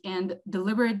damage and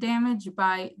deliberate damage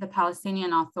by the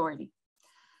Palestinian Authority.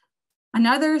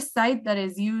 Another site that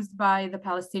is used by the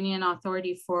Palestinian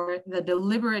Authority for the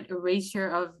deliberate erasure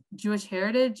of Jewish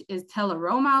heritage is Tel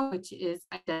Aroma, which is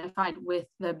identified with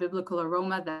the biblical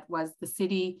Aroma that was the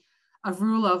city of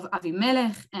rule of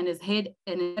Avimelech and is headed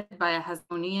by a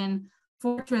Hasmonean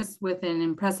fortress with an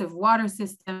impressive water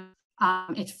system.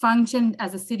 It functioned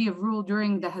as a city of rule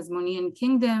during the Hasmonean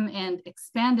kingdom and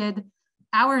expanded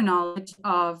our knowledge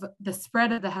of the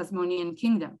spread of the Hasmonean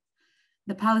kingdom.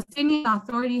 The Palestinian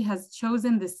Authority has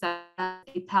chosen this as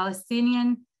a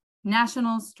Palestinian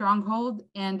national stronghold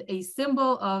and a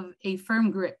symbol of a firm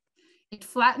grip. It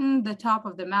flattened the top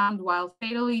of the mound while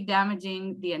fatally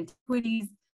damaging the Antiquities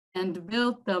and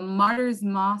built the Martyrs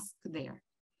Mosque there.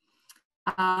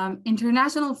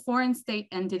 International foreign state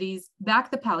entities back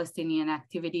the Palestinian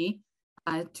activity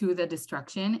to the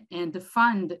destruction and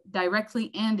fund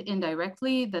directly and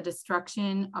indirectly the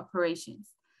destruction operations.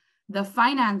 The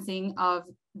financing of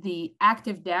the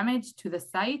active damage to the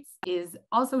sites is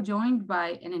also joined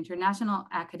by an international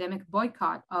academic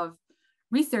boycott of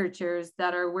researchers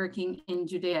that are working in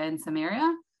Judea and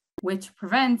Samaria, which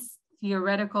prevents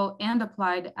theoretical and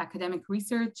applied academic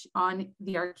research on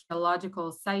the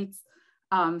archaeological sites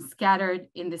scattered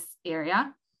in this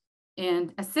area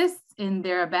and assists in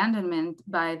their abandonment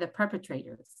by the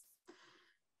perpetrators.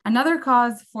 Another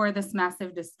cause for this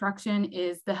massive destruction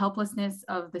is the helplessness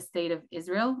of the state of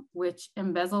Israel, which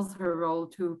embezzles her role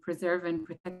to preserve and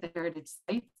protect the heritage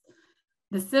sites.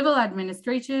 The civil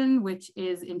administration, which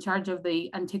is in charge of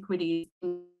the Antiquities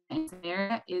in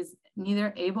Samaria, is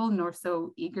neither able nor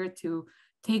so eager to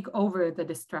take over the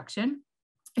destruction.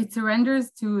 It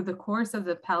surrenders to the course of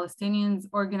the Palestinians'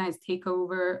 organized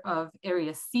takeover of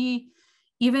Area C,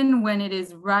 even when it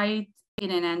is right in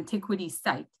an antiquity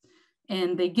site.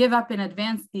 And they give up in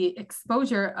advance the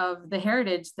exposure of the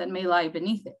heritage that may lie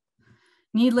beneath it.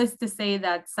 Needless to say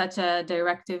that such a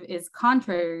directive is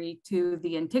contrary to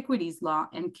the Antiquities law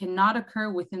and cannot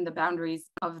occur within the boundaries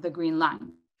of the Green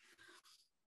Line.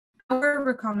 Our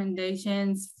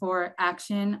recommendations for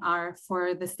action are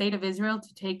for the state of Israel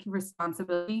to take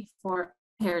responsibility for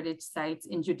heritage sites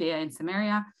in Judea and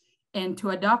Samaria and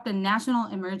to adopt a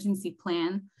national emergency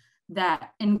plan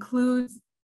that includes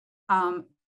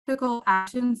practical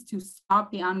actions to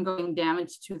stop the ongoing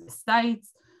damage to the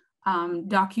sites,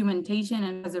 documentation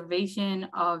and preservation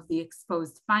of the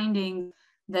exposed findings,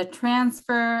 the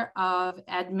transfer of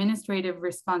administrative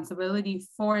responsibility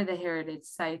for the heritage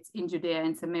sites in Judea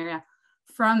and Samaria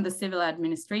from the civil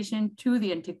administration to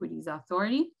the Antiquities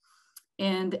Authority.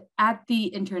 And at the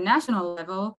international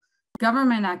level,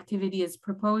 government activity is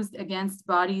proposed against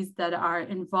bodies that are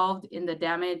involved in the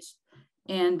damage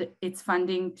and its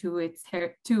funding to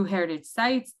heritage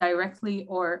sites directly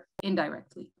or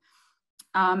indirectly.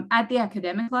 At the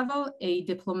academic level, a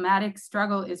diplomatic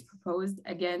struggle is proposed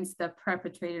against the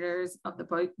perpetrators of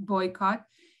the boycott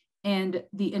and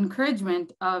the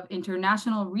encouragement of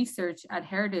international research at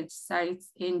heritage sites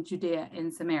in Judea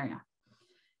and Samaria.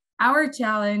 Our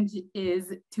challenge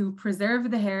is to preserve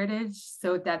the heritage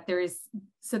so that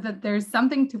there's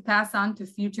something to pass on to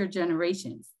future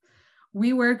generations.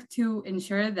 We work to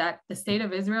ensure that the state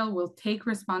of Israel will take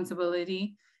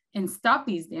responsibility and stop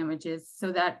these damages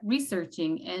so that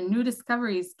researching and new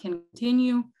discoveries can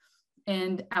continue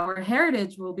and our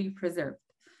heritage will be preserved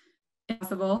if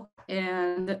possible.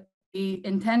 And we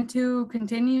intend to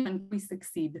continue and we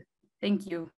succeed. Thank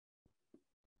you.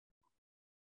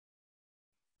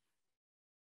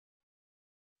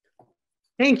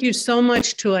 Thank you so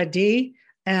much to Adi.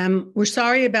 We're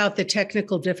sorry about the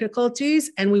technical difficulties,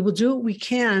 and we will do what we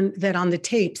can that on the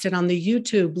tapes and on the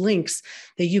YouTube links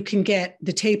that you can get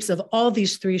the tapes of all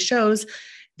these three shows.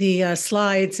 The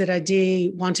slides that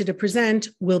Adi wanted to present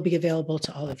will be available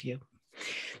to all of you.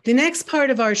 The next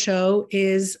part of our show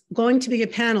is going to be a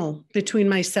panel between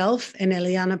myself and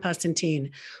Eliana Pasantin.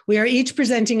 We are each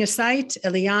presenting a site,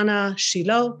 Eliana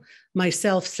Shiloh,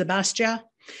 myself Sebastia.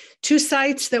 Two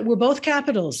sites that were both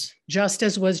capitals, just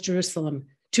as was Jerusalem,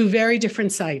 two very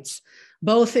different sites,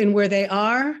 both in where they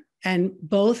are and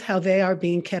both how they are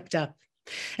being kept up.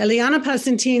 Eliana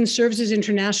Pasantin serves as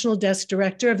International Desk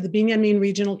Director of the Binyamin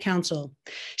Regional Council.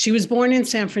 She was born in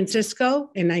San Francisco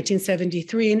in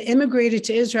 1973 and immigrated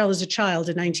to Israel as a child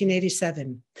in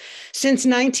 1987. Since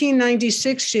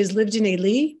 1996, she has lived in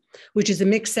Eli, which is a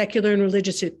mixed secular and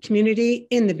religious community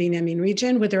in the Binyamin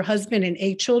region, with her husband and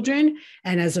 8 children,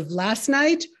 and as of last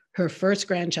night, her first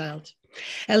grandchild.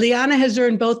 Eliana has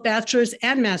earned both bachelor's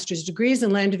and master's degrees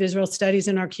in Land of Israel Studies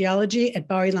and Archeology at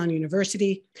Bar Ilan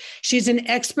University. She's an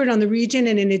expert on the region,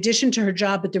 and in addition to her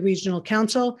job at the Regional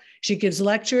Council, she gives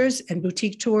lectures and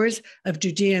boutique tours of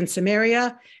Judea and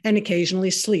Samaria, and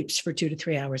occasionally sleeps for 2 to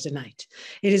 3 hours a night.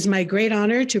 It is my great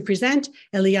honor to present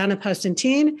Eliana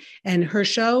Pasantin and her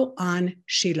show on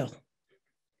Shiloh.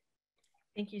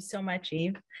 Thank you so much,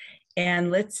 Eve.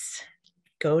 And let's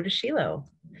go to Shiloh.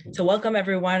 So welcome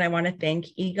everyone. I want to thank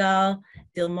Igal,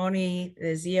 Dilmoni,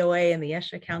 the ZOA, and the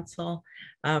Yesha Council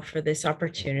for this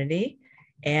opportunity.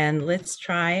 And let's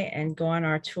try and go on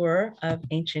our tour of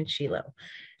ancient Shiloh.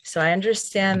 So I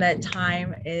understand that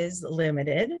time is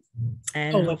limited,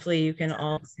 and hopefully you can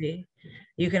all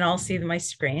see my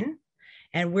screen.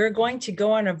 And we're going to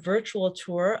go on a virtual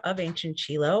tour of ancient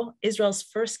Shiloh, Israel's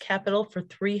first capital for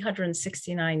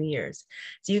 369 years.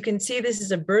 So you can see this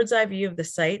is a bird's eye view of the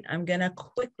site. I'm going to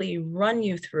quickly run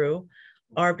you through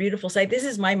our beautiful site. This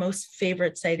is my most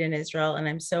favorite site in Israel, and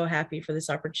I'm so happy for this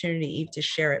opportunity, Eve, to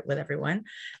share it with everyone.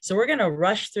 So we're going to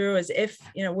rush through as if,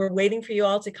 you know, we're waiting for you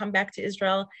all to come back to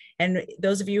Israel. And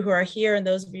those of you who are here and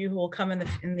those of you who will come in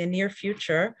the near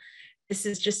future, this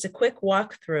is just a quick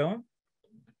walkthrough.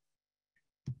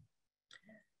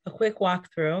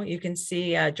 You can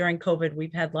see during COVID,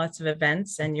 we've had lots of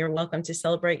events, and you're welcome to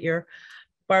celebrate your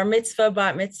bar mitzvah,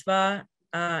 bat mitzvah,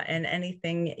 and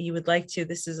anything you would like to.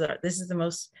 This is the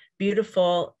most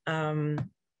beautiful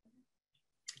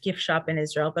gift shop in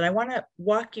Israel, but I want to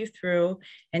walk you through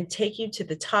and take you to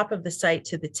the top of the site,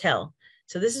 to the Tel.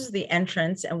 So this is the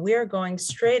entrance, and we are going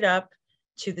straight up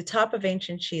to the top of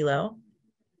ancient Shiloh.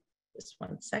 Just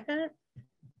one second.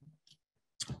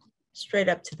 Straight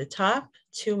up to the top,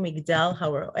 to Migdal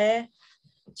HaRoeh,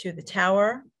 to the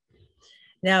tower.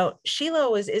 Now,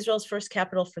 Shiloh was Israel's first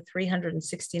capital for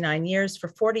 369 years. For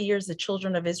 40 years, the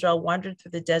children of Israel wandered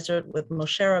through the desert with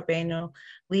Moshe Rabbeinu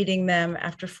leading them.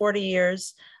 After 40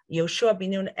 years, Yoshua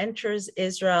bin Nun enters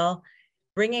Israel,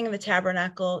 bringing the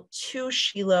tabernacle to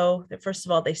Shiloh. First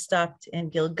of all, they stopped in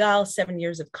Gilgal, 7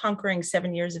 years of conquering,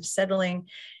 7 years of settling.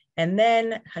 And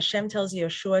then Hashem tells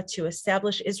Yoshua to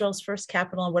establish Israel's first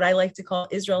capital, and what I like to call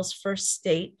Israel's first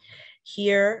state,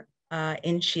 here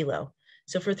in Shiloh.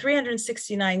 So for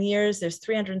 369 years, there's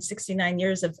 369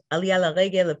 years of Aliyah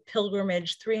L'Regel, of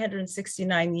pilgrimage,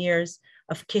 369 years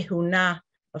of Kehuna,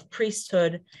 of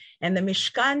priesthood. And the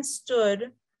Mishkan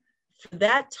stood for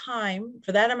that time,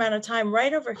 for that amount of time,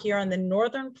 right over here on the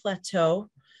northern plateau,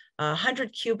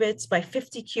 100 cubits by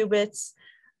 50 cubits,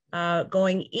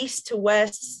 going east to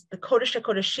west. The Kodesh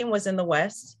HaKodeshim was in the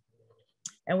west.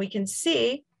 And we can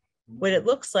see what it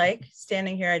looks like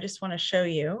standing here. I just want to show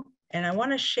you. And I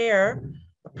want to share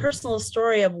a personal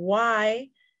story of why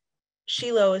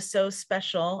Shiloh is so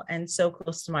special and so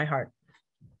close to my heart.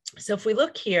 So if we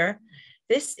look here,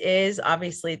 this is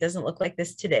obviously, it doesn't look like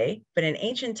this today, but in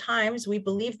ancient times, we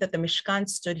believe that the Mishkan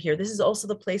stood here. This is also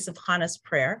the place of Hannah's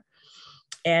prayer.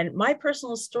 And my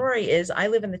personal story is I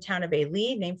live in the town of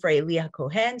Eli, named for Eli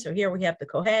HaKohen. So here we have the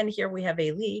Kohen, here we have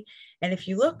Eli. And if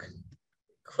you look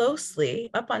closely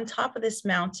up on top of this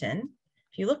mountain,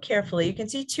 if you look carefully, you can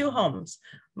see two homes.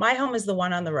 My home is the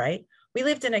one on the right. We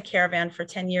lived in a caravan for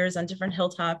 10 years on different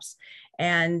hilltops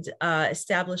and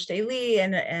established Eli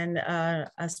and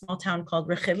a small town called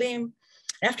Rechelim.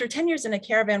 After 10 years in a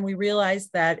caravan, we realized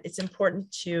that it's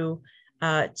important to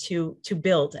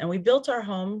build. And we built our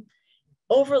home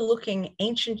overlooking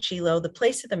ancient Shiloh, the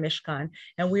place of the Mishkan,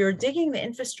 and we were digging the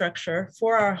infrastructure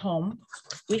for our home.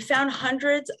 We found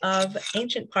hundreds of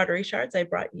ancient pottery shards. I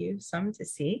brought you some to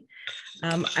see.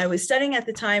 I was studying at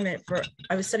the time,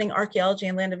 I was studying archaeology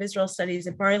and land of Israel studies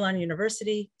at Bar Ilan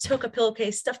University, took a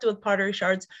pillowcase, stuffed it with pottery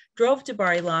shards, drove to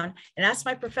Bar Ilan, and asked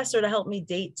my professor to help me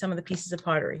date some of the pieces of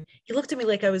pottery. He looked at me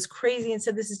like I was crazy and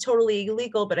said, this is totally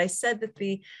illegal, but I said that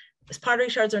the pottery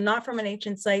shards are not from an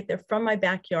ancient site, they're from my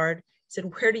backyard. Said,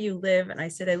 where do you live? And I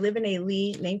said, I live in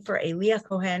Eli, named for Eli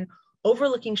HaKohen,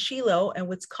 overlooking Shiloh and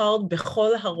what's called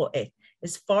Bechol HaRo'eh,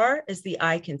 as far as the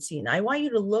eye can see. Now I want you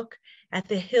to look at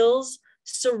the hills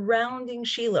surrounding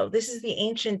Shiloh. This is the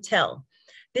ancient Tel.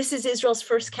 This is Israel's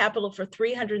first capital for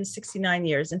 369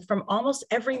 years. And from almost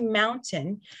every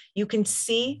mountain, you can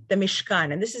see the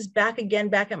Mishkan. And this is back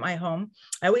at my home.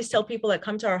 I always tell people that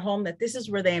come to our home that this is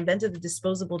where they invented the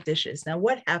disposable dishes. Now,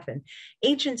 what happened?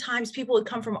 Ancient times, people would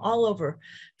come from all over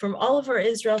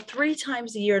Israel 3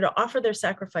 times a year to offer their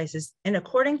sacrifices. And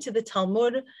according to the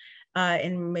Talmud,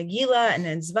 in Megillah and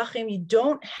in Zvachim, you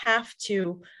don't have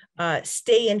to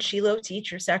stay in Shiloh to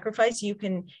eat your sacrifice. You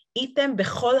can eat them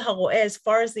bechol haro'eh, as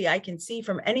far as the eye can see,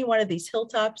 from any one of these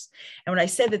hilltops. And when I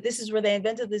said that this is where they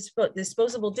invented the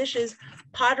disposable dishes,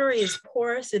 pottery is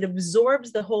porous. It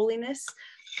absorbs the holiness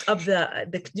of the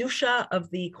kedusha, of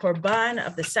the korban,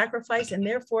 of the sacrifice, and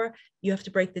therefore you have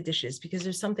to break the dishes because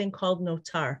there's something called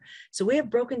notar. So we have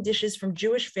broken dishes from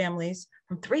Jewish families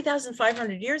from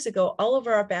 3,500 years ago all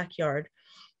over our backyard.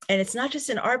 And it's not just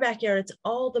in our backyard, it's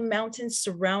all the mountains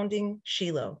surrounding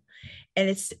Shiloh. And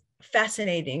it's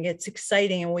fascinating, it's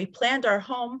exciting. And we planned our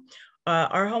home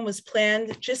was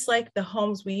planned just like the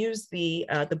homes. We used the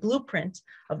blueprint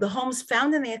of the homes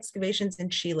found in the excavations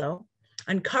in Shiloh,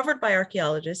 uncovered by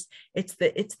archaeologists. It's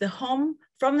the home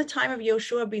from the time of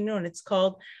Yoshua bin Nun. It's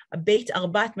called a Beit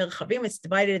Arbat Merchavim. It's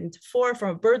divided into 4. From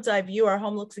a bird's eye view, our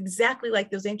home looks exactly like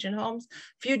those ancient homes.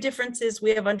 Few differences.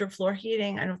 We have underfloor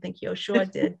heating. I don't think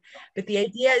Yoshua did. But the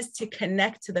idea is to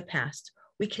connect to the past.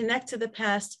 We connect to the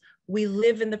past. We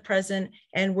live in the present,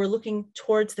 and we're looking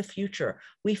towards the future.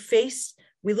 We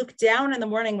look down in the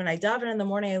morning. When I daven in the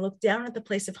morning, I look down at the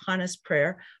place of Hannah's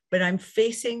prayer, but I'm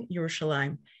facing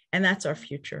Yerushalayim, and that's our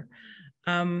future.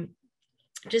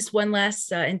 Just one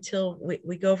last, until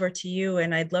we go over to you,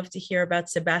 and I'd love to hear about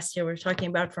Sebastian. We're talking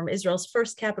about from Israel's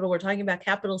first capital. We're talking about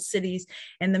capital cities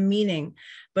and the meaning.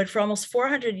 But for almost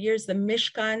 400 years, the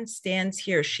Mishkan stands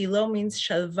here. Shiloh means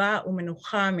shalva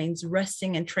umenucha, means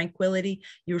resting and tranquility.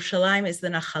 Yerushalayim is the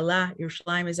nachala.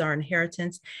 Yerushalayim is our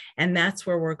inheritance. And that's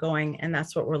where we're going, and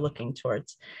that's what we're looking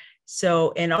towards. So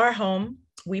in our home,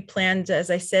 we planned, as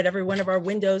I said, every one of our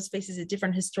windows faces a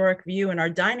different historic view. In our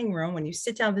dining room, when you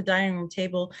sit down at the dining room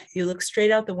table, you look straight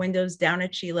out the windows down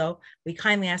at Shiloh. We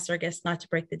kindly asked our guests not to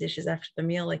break the dishes after the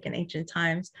meal, like in ancient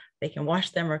times. They can wash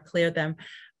them or clear them.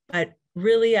 But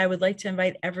really, I would like to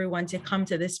invite everyone to come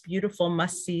to this beautiful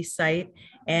must-see site,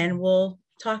 and we'll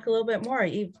talk a little bit more.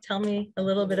 Eve, tell me a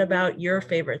little bit about your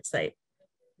favorite site.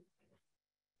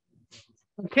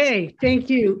 Okay, thank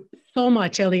you so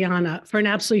much, Eliana, for an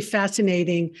absolutely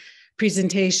fascinating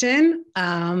presentation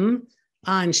on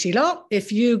Shiloh.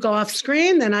 If you go off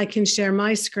screen, then I can share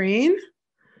my screen.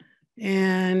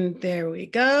 And there we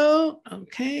go.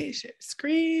 Okay, share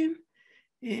screen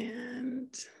and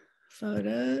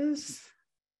photos.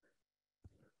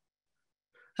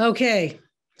 Okay.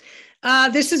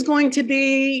 This is going to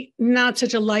be not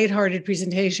such a lighthearted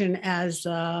presentation as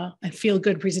a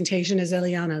feel-good presentation as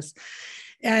Eliana's.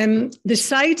 The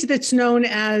site that's known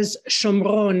as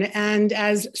Shomron and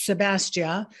as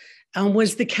Sebastia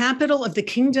was the capital of the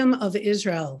Kingdom of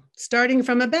Israel, starting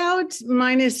from about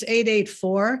minus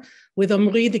 884 with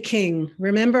Omri the king.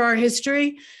 Remember our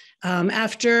history?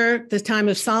 After the time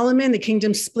of Solomon, the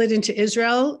kingdom split into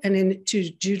Israel and into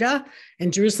Judah,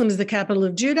 and Jerusalem is the capital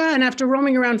of Judah. And after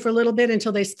roaming around for a little bit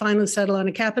until they finally settle on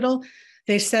a capital,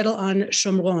 they settle on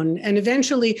Shomron. And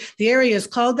eventually the area is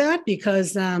called that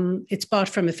because it's bought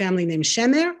from a family named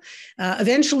Shemer.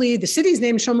 Eventually the city's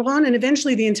named Shomron, and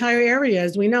eventually the entire area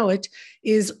as we know it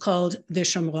is called the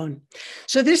Shomron.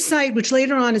 So this site, which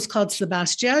later on is called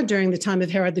Sebastia during the time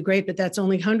of Herod the Great, but that's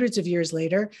only hundreds of years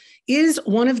later, is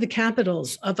one of the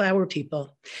capitals of our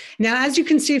people. Now, as you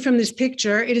can see from this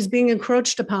picture, it is being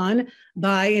encroached upon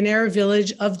by an Arab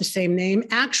village of the same name,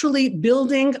 actually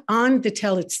building on the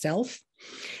tell itself.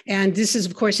 And this is,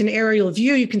 of course, an aerial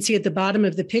view. You can see at the bottom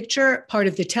of the picture, part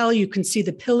of the tell, you can see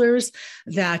the pillars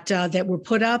that were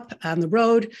put up on the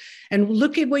road. And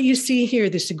look at what you see here,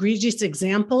 this egregious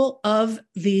example of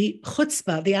the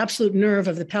chutzpah, the absolute nerve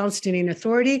of the Palestinian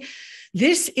Authority.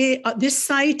 This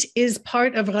site is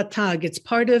part of Ratag. It's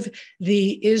part of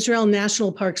the Israel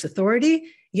National Parks Authority.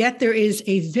 Yet there is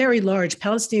a very large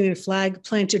Palestinian flag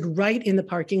planted right in the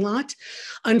parking lot.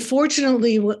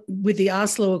 Unfortunately, with the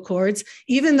Oslo Accords,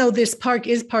 even though this park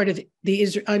is part of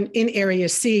the in Area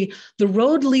C, the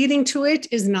road leading to it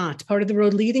is not. Part of the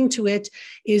road leading to it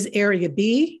is Area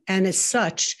B, and as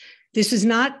such, this is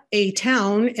not a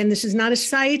town, and this is not a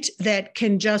site that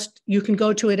you can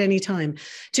go to at any time.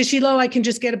 To Shiloh, I can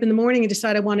just get up in the morning and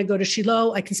decide I want to go to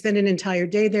Shiloh. I can spend an entire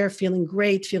day there feeling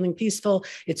great, feeling peaceful.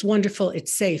 It's wonderful.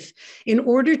 It's safe. In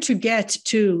order to get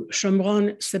to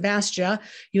Shomron Sebastia,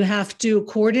 you have to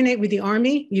coordinate with the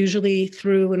army, usually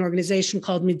through an organization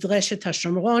called Midreshet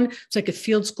HaShomron. It's like a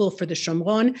field school for the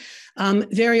Shomron.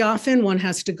 Very often one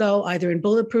has to go either in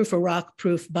bulletproof or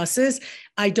rock-proof buses.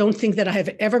 I don't think that I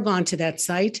have ever gone to that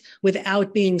site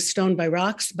without being stoned by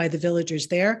rocks by the villagers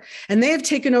there. And they have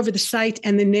taken over the site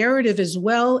and the narrative as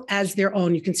well as their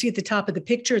own. You can see at the top of the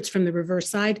picture, it's from the reverse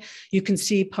side. You can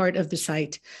see part of the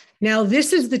site. Now,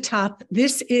 this is the top.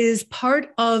 This is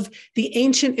part of the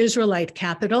ancient Israelite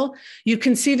capital. You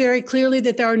can see very clearly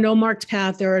that there are no marked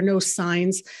paths. There are no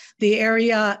signs. The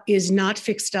area is not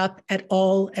fixed up at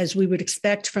all as we would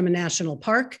expect from a national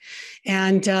park.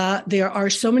 And there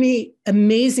are so many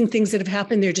amazing things that have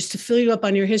happened there. Just to fill you up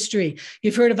on your history,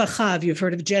 you've heard of Achav, you've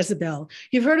heard of Jezebel,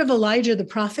 you've heard of Elijah the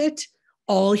prophet,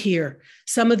 all here.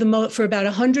 Some of them for about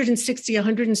 160,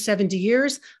 170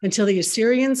 years until the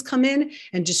Assyrians come in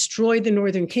and destroy the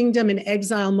northern kingdom and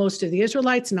exile most of the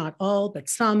Israelites, not all, but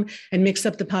some, and mix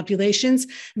up the populations.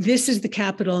 This is the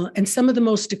capital. And some of the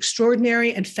most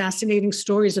extraordinary and fascinating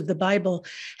stories of the Bible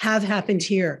have happened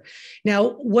here.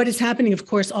 Now, what is happening, of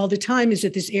course, all the time is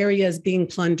that this area is being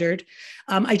plundered.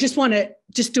 I just want to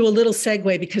do a little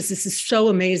segue because this is so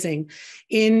amazing.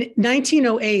 In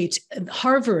 1908,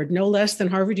 Harvard, no less than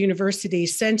Harvard University,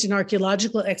 sent an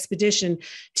archaeological expedition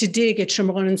to dig at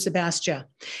Shomron and Sebastia.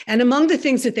 And among the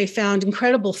things that they found,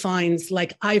 incredible finds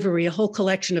like ivory, a whole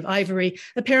collection of ivory.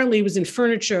 Apparently it was in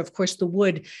furniture. Of course, the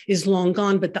wood is long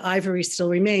gone, but the ivory still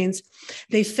remains.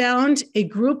 They found a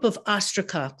group of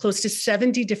ostraca, close to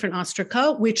 70 different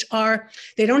ostraca, which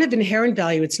they don't have inherent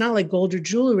value. It's not like gold or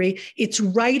jewelry. It's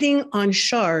writing on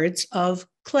shards of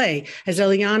clay. As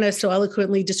Eliana so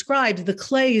eloquently described, the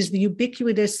clay is the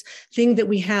ubiquitous thing that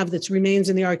we have that remains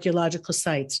in the archaeological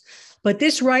sites. But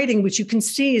this writing, which you can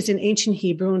see is in ancient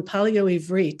Hebrew and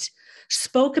Paleo-Ivrit,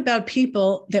 spoke about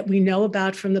people that we know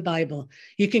about from the Bible.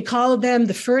 You can call them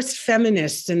the first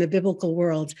feminists in the biblical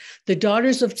world, the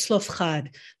daughters of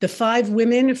Tzlofchad, the 5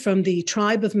 women from the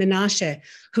tribe of Menashe,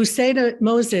 who say to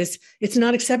Moses, it's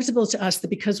not acceptable to us that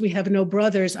because we have no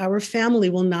brothers, our family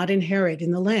will not inherit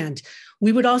in the land.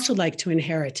 We would also like to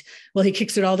inherit. Well, he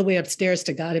kicks it all the way upstairs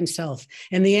to God himself.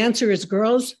 And the answer is,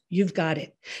 girls, you've got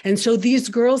it. And so these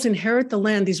girls inherit the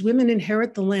land, these women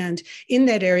inherit the land in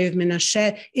that area of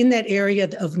Menashe, in that area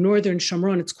of northern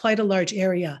Shomron. It's quite a large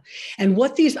area. And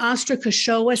what these ostraca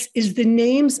show us is the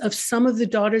names of some of the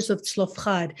daughters of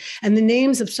Tzlofchad and the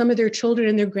names of some of their children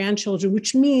and their grandchildren,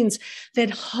 which means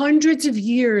that hundreds of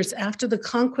years after the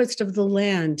conquest of the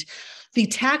land, the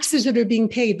taxes that are being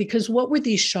paid, because what were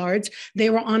these shards? They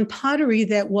were on pottery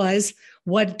that was,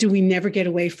 what do we never get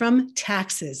away from?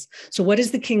 Taxes. So what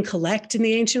does the king collect in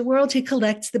the ancient world? He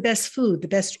collects the best food, the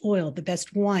best oil, the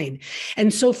best wine.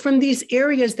 And so from these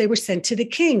areas, they were sent to the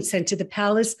king, sent to the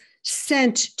palace,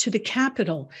 sent to the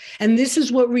capital. And this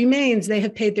is what remains. They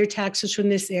have paid their taxes from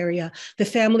this area. The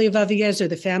family of Aviezer,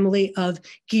 the family of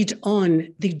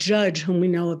Gidon, the judge whom we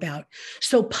know about.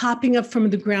 So popping up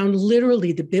from the ground,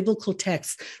 literally the biblical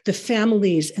texts, the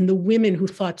families and the women who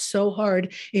fought so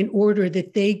hard in order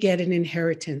that they get an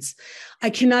inheritance.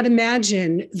 I cannot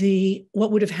imagine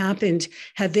what would have happened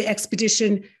had the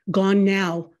expedition gone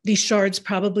now. These shards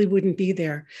probably wouldn't be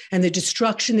there. And the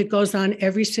destruction that goes on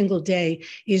every single day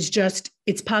is just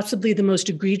It's possibly the most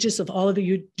egregious of all of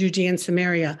the Judea and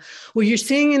Samaria. What you're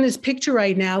seeing in this picture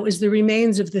right now is the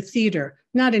remains of the theater,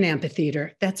 not an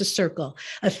amphitheater, that's a circle,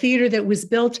 a theater that was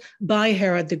built by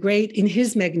Herod the Great in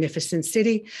his magnificent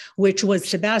city, which was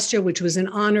Sebastia, which was in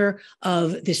honor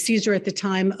of the Caesar at the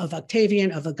time, of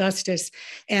Octavian, of Augustus.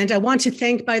 And I want to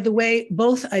thank, by the way,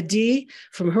 both Adi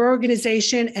from her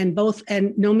organization and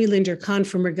Nomi Linder-Khan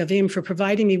from Regavim for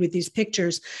providing me with these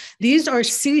pictures. These are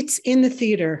seats in the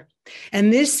theater.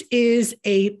 And this is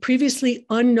a previously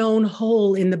unknown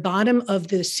hole in the bottom of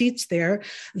the seats there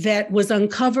that was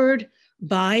uncovered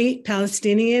by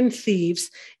Palestinian thieves,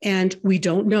 and we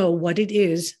don't know what it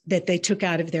is that they took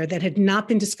out of there that had not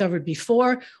been discovered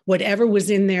before. Whatever was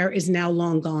in there is now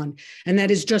long gone. And that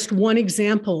is just one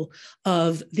example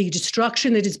of the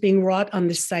destruction that is being wrought on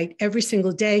this site every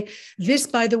single day. This,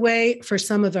 by the way, for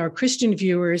some of our Christian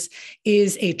viewers,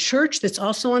 is a church that's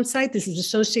also on site. This is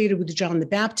associated with John the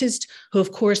Baptist, who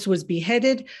of course was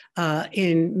beheaded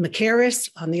in Machaerus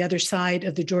on the other side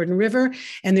of the Jordan River.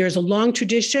 And there's a long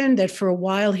tradition that for a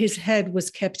while his head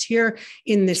was kept here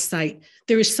in this site.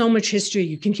 There is so much history.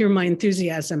 You can hear my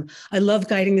enthusiasm. I love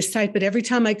guiding this site, but every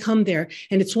time I come there,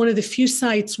 and it's one of the few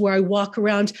sites where I walk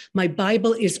around, my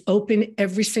Bible is open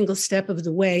every single step of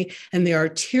the way, and there are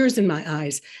tears in my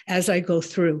eyes as I go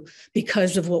through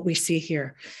because of what we see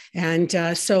here.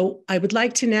 And so I would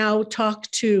like to now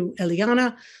talk to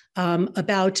Eliana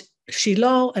about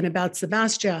Shiloh and about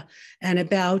Sebastia and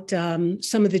about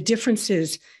some of the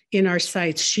differences in our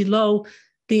sites. Shiloh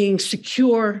being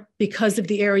secure because of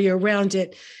the area around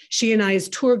it. She and I, as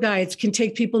tour guides, can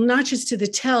take people not just to the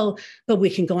tell, but we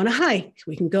can go on a hike.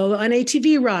 We can go on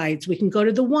ATV rides. We can go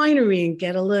to the winery and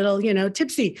get a little,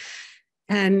 tipsy.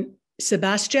 And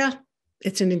Sebastia,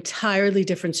 it's an entirely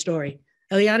different story.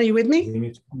 Eliana, you with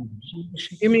me?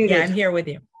 You're muted. Yeah, I'm here with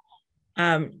you.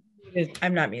 I'm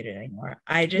not muted anymore.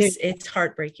 It's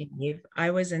heartbreaking, Eve.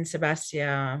 I was in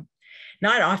Sebastia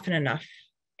not often enough.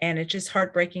 And it's just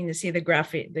heartbreaking to see the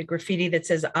graffiti that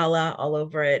says Allah all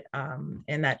over it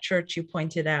in that church you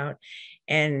pointed out.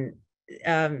 And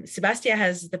Sebastia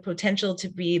has the potential to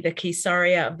be the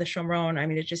Caesarea of the Shomron. I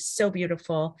mean, it's just so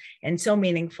beautiful and so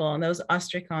meaningful. And those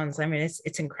ostracons, I mean,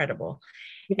 it's incredible.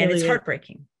 And it's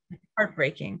heartbreaking.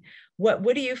 Heartbreaking.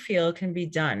 What do you feel can be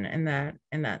done in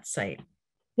that site?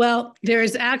 Well, there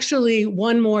is actually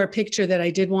one more picture that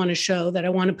I did want to show that I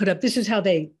want to put up. This is how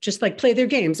they just like play their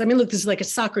games. I mean, look, this is like a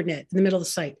soccer net in the middle of the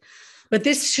site. But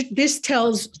this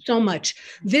tells so much.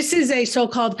 This is a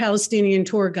so-called Palestinian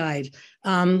tour guide.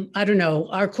 I don't know.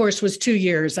 Our course was 2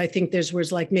 years. I think this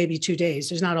was like maybe 2 days.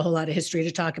 There's not a whole lot of history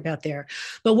to talk about there.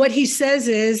 But what he says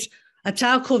is, he's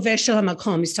talking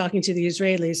to the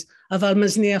Israelis, aval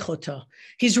mazniach oto.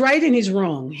 He's right and he's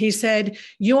wrong. He said,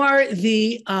 you are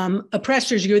the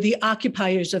oppressors, you're the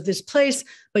occupiers of this place,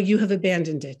 but you have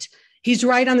abandoned it. He's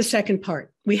right on the second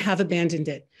part. We have abandoned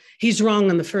it. He's wrong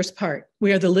on the first part.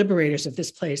 We are the liberators of this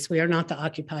place. We are not the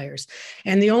occupiers.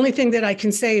 And the only thing that I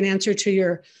can say in answer to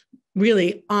your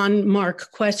really on mark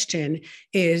question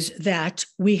is that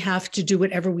we have to do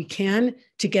whatever we can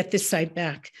to get this site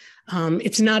back.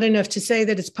 It's not enough to say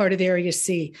that it's part of Area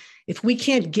C. If we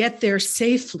can't get there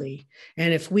safely,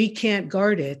 and if we can't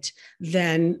guard it,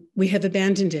 then we have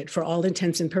abandoned it for all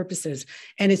intents and purposes.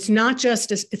 And it's not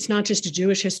just a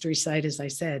Jewish history site, as I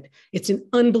said. It's an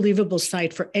unbelievable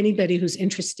site for anybody who's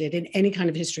interested in any kind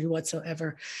of history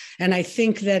whatsoever. And I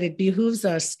think that it behooves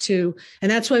us to, and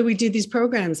that's why we did these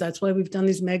programs. That's why we've done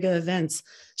these mega events,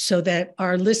 so that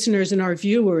our listeners and our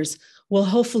viewers will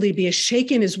hopefully be as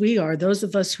shaken as we are, those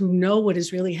of us who know what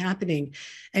is really happening,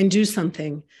 and do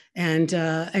something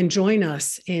and join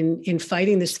us in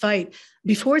fighting this fight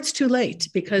before it's too late,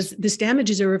 because this damage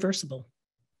is irreversible.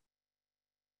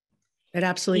 It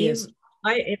absolutely is.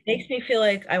 It makes me feel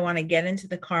like I want to get into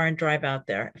the car and drive out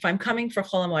there. If I'm coming for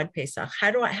Chol Hamoed Pesach,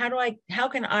 how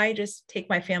can I just take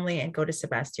my family and go to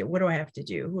Sebastia? What do I have to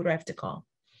do? Who do I have to call?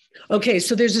 Okay,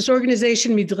 so there's this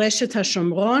organization, Midreshet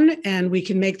HaShomron, and we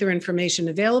can make their information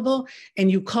available.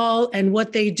 And you call, and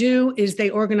what they do is they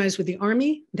organize with the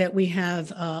Army, that we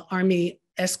have Army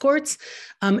escorts.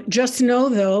 Just know,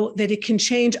 though, that it can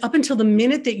change up until the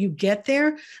minute that you get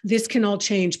there. This can all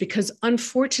change because,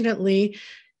 unfortunately,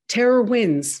 terror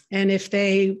wins. And if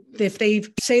they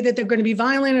say that they're going to be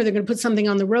violent or they're going to put something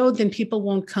on the road, then people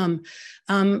won't come.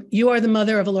 You are the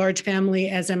mother of a large family,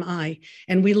 as am I.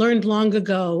 And we learned long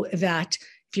ago that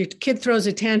if your kid throws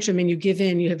a tantrum and you give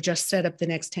in, you have just set up the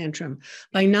next tantrum.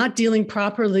 By not dealing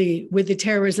properly with the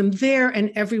terrorism there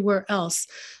and everywhere else,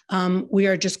 we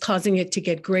are just causing it to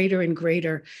get greater and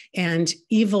greater, and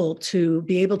evil to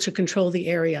be able to control the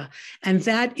area. And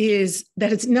that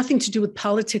has nothing to do with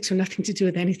politics or nothing to do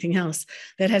with anything else.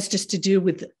 That has just to do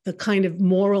with the kind of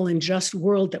moral and just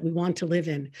world that we want to live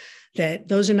in. That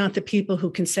those are not the people who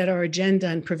can set our agenda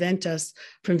and prevent us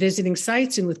from visiting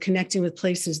sites and with connecting with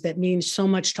places that mean so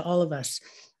much to all of us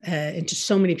and to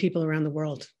so many people around the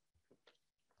world.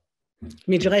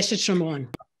 Midrashet Shomron.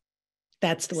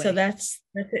 That's the way. So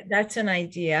that's an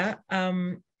idea.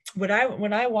 When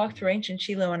I walk through ancient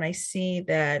Shiloh and I see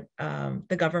that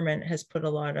the government has put a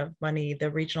lot of money,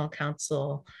 the regional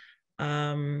council,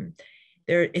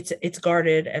 it's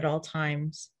guarded at all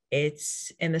times.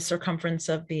 It's in the circumference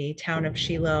of the town of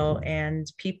Shiloh,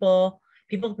 and people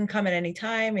can come at any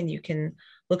time, and you can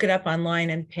look it up online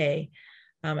and pay.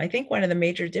 I think one of the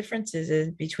major differences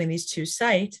is between these two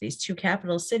sites, these two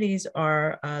capital cities,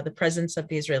 are the presence of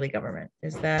the Israeli government.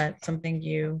 Is that something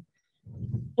you?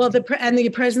 Well,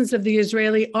 the presence of the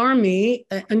Israeli army,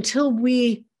 until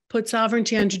we put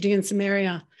sovereignty on Judea and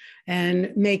Samaria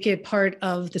and make it part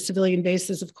of the civilian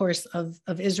bases, of course, of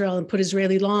Israel, and put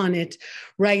Israeli law on it,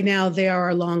 right now they are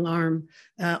our long arm,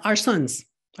 our sons,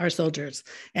 our soldiers.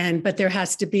 But there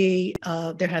has to be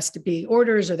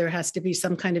orders, or there has to be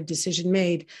some kind of decision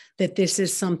made that this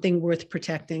is something worth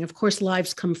protecting. Of course,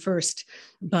 lives come first,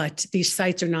 but these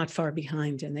sites are not far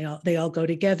behind, and they all go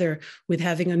together with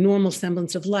having a normal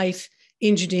semblance of life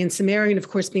in Judea and Samaria, and of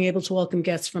course, being able to welcome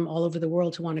guests from all over the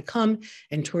world who want to come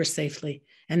and tour safely.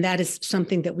 And that is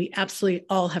something that we absolutely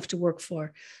all have to work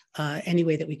for any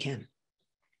way that we can.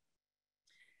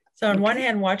 So on one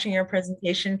hand, watching your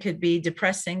presentation could be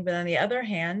depressing, but on the other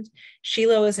hand,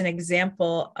 Shiloh is an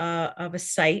example of a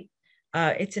site.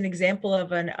 It's an example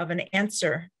of an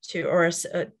answer to, or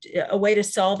a way to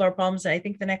solve our problems. And I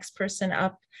think the next person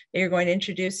up that you're going to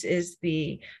introduce is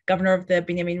the governor of the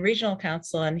Binyamin Regional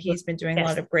Council, and he's been doing a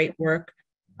lot of great work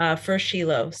for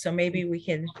Shiloh. So maybe we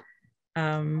can.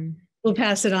 We'll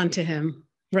pass it on to him.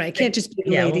 Right? Can't just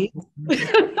be a lady.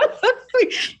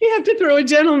 You have to throw a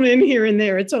gentleman here and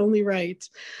there. It's only right.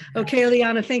 Okay,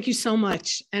 Eliana, thank you so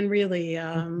much. And really,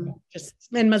 and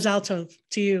Mazal Tov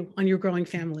to you on your growing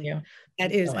family. Yeah.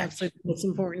 That is absolutely the most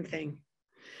important thing.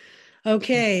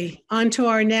 Okay, on to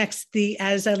our next,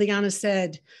 as Eliana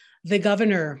said, the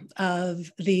governor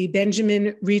of the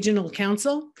Benjamin Regional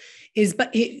Council is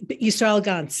Yisrael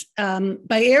Gantz.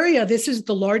 By area, this is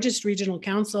the largest regional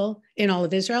council in all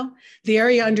of Israel. The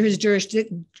area under his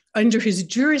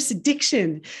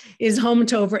jurisdiction is home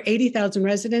to over 80,000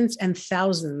 residents and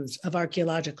thousands of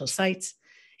archaeological sites.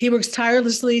 He works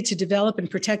tirelessly to develop and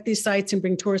protect these sites and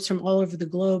bring tourists from all over the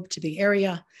globe to the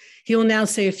area. He will now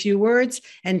say a few words,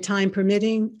 and time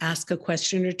permitting, ask a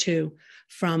question or two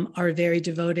from our very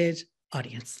devoted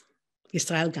audience.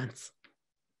 Yisrael Gantz.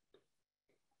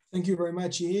 Thank you very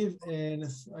much, Eve. And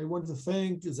I want to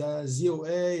thank the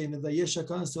ZOA and the Yesha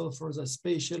Council for the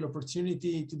special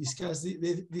opportunity to discuss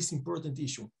this important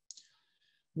issue.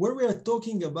 When we are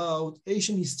talking about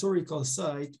Asian historical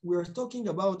site, we are talking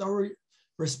about our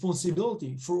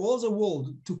responsibility for all the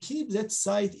world to keep that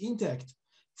site intact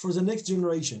for the next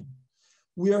generation.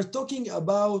 We are talking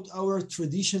about our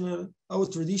tradition,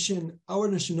 our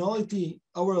nationality,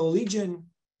 our religion,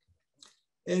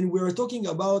 and we are talking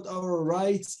about our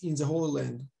rights in the Holy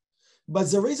Land. But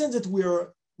the reason that we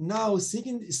are now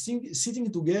sitting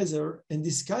together and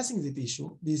discussing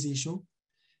this issue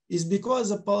is because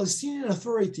the Palestinian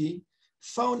Authority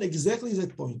found exactly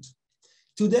that point.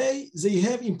 Today, they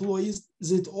have employees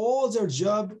that all their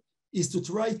job is to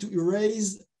try to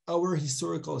erase our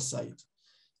historical site.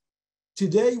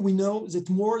 Today, we know that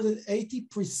more than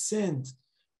 80%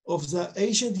 of the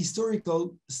ancient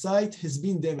historical site has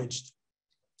been damaged.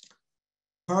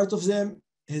 Part of them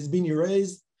has been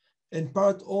erased and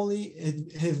part only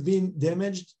have been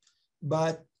damaged,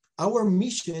 but our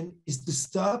mission is to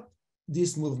stop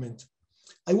this movement.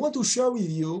 I want to share with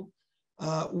you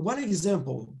one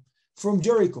example from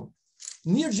Jericho.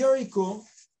 Near Jericho,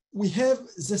 we have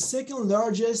the second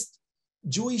largest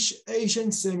Jewish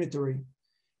Asian cemetery.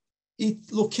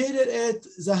 It's located at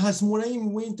the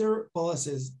Hasmonaim Winter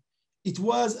Palaces. It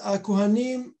was a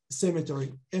Kohanim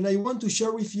cemetery, and I want to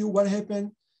share with you what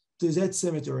happened to that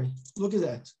cemetery. Look at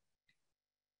that.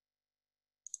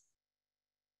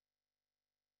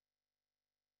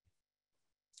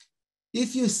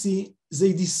 If you see,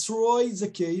 they destroyed the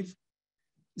cave.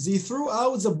 They threw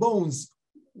out the bones.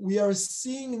 We are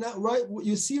seeing now, right?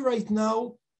 You see right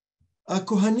now,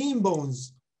 Kohanim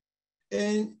bones,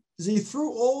 and they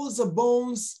threw all the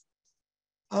bones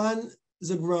on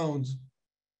the ground.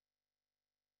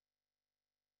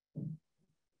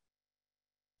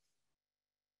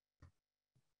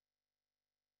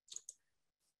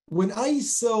 When I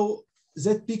saw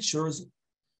that pictures,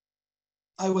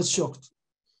 I was shocked.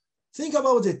 Think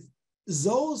about it.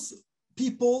 Those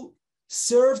people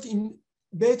served in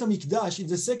Beit HaMikdash, in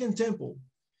the second temple.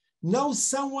 Now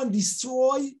someone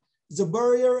destroyed the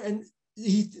barrier and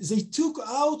they took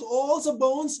out all the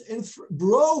bones and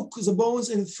broke the bones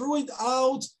and threw it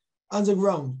out on the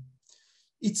ground.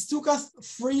 It took us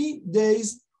 3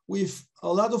 days with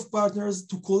a lot of partners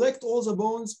to collect all the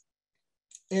bones,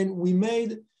 and we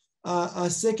made a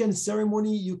second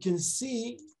ceremony. You can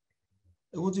see,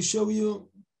 I want to show you.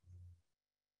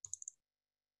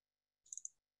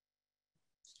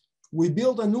 We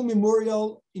built a new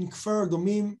memorial in Kfar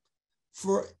Domim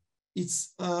for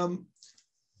its,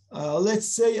 let's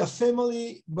say, a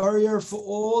family barrier for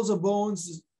all the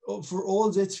bones, for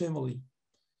all that family.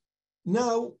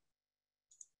 Now,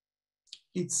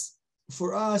 it's,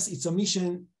 for us, it's a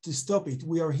mission to stop it.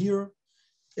 We are here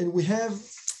and we have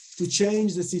to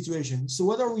change the situation. So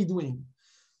what are we doing?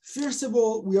 First of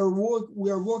all, we are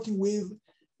working with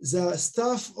the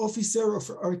staff officer of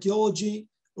archaeology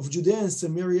of Judea and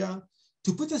Samaria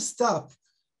to put a stop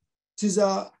to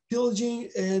the pillaging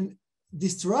and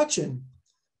destruction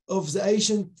of the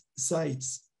ancient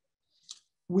sites.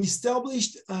 We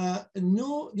established a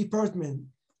new department.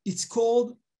 It's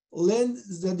called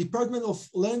the Department of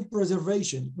Land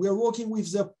Preservation. We are working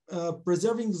with the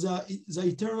preserving the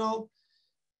eternal,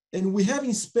 and we have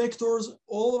inspectors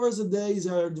all over the day. They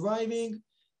are driving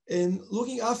and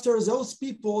looking after those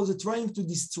people that are trying to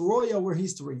destroy our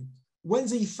history. When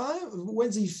they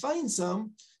find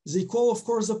some, they call, of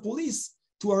course, the police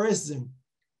to arrest them.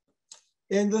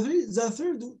 And the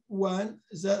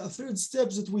third step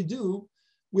that we do,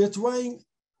 we are trying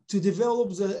to develop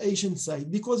the ancient site,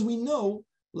 because we know,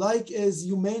 like as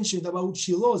you mentioned about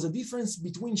Shiloh, the difference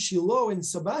between Shiloh and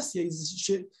Sebastia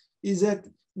is that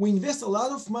we invest a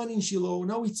lot of money in Shiloh.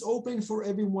 Now it's open for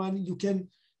everyone. You can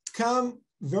come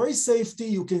very safely.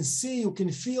 You can see, you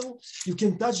can feel, you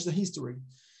can touch the history.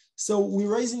 So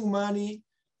we're raising money,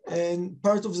 and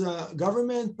part of the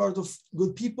government, part of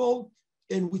good people,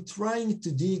 and we're trying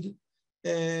to dig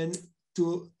and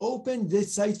to open that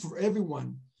site for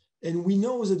everyone. And we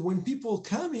know that when people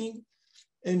coming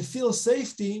and feel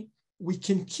safety, we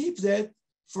can keep that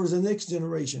for the next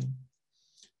generation.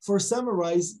 For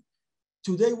summarize,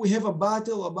 today we have a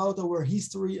battle about our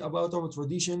history, about our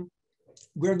tradition.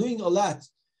 We're doing a lot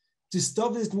to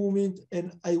stop this movement,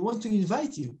 and I want to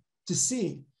invite you to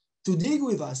see, to dig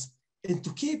with us, and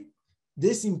to keep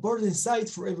this important site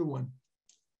for everyone.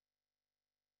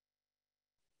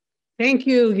 Thank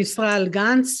you, Yisrael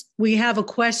Gantz. We have a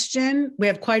question. We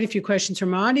have quite a few questions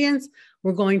from our audience.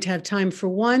 We're going to have time for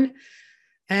one.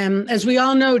 As we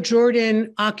all know,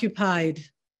 Jordan occupied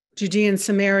Judea and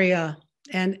Samaria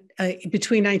and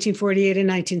between 1948 and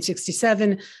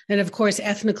 1967, and of course,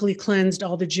 ethnically cleansed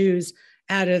all the Jews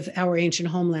out of our ancient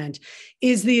homeland.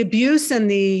 Is the abuse and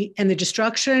the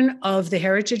destruction of the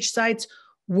heritage sites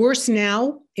worse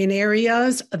now in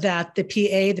areas that the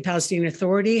PA, the Palestinian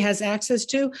Authority, has access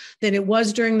to than it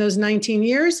was during those 19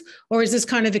 years? Or is this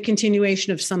kind of a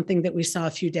continuation of something that we saw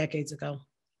a few decades ago?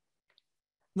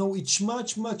 No, it's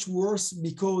much, much worse,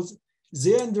 because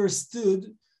they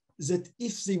understood that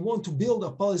if they want to build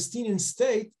a Palestinian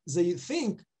state, they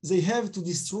think they have to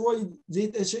destroy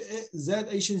that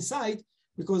ancient site,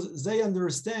 because they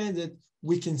understand that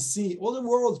we can see, all the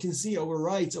world can see our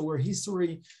rights, our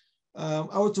history,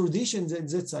 our traditions at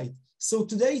that site. So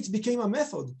today it became a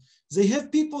method. They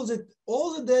have people that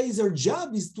all the days their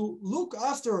job is to look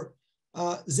after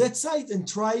that site and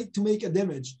try to make a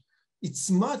damage. It's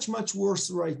much, much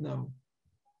worse right now.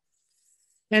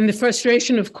 And the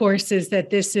frustration, of course, is that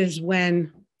this is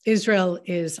when Israel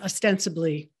is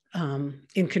ostensibly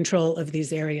in control of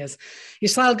these areas.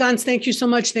 Yisrael Gantz, thank you so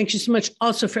much. Thank you so much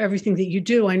also for everything that you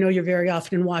do. I know you're very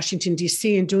often in Washington,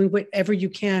 D.C., and doing whatever you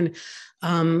can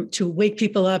to wake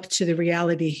people up to the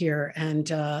reality here, and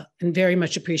very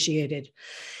much appreciated.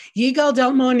 Yigal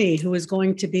Dalmoni, who is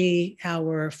going to be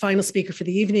our final speaker for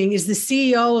the evening, is the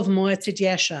CEO of Moetzet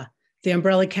Yesha, the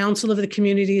umbrella council of the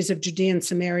communities of Judea and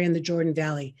Samaria in the Jordan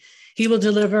Valley. He will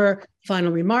deliver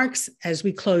final remarks as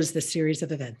we close this series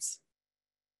of events.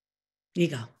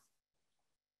 Yigal.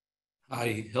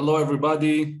 Hi, hello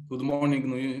everybody. Good morning,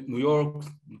 New York.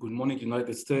 Good morning,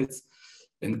 United States,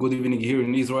 and good evening here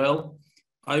in Israel.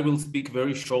 I will speak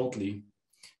very shortly.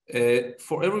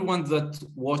 For everyone that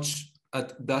watched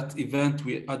at that event,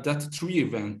 at that tree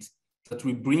event, that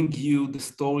we bring you the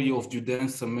story of Judea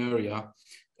and Samaria,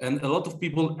 and a lot of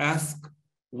people ask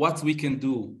what we can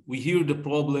do. We hear the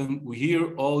problem, we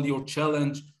hear all your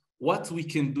challenge, what we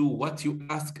can do, what you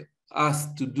ask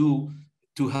us to do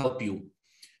to help you.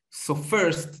 So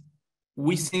first,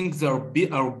 we think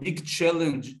our big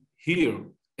challenge here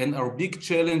and our big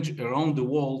challenge around the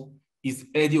world is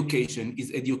education,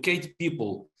 is educate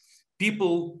people.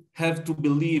 People have to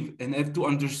believe and have to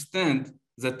understand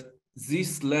that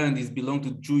this land is belong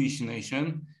to Jewish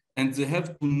nation, and they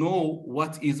have to know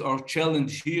what is our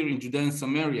challenge here in Judea and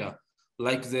Samaria,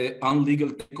 like the illegal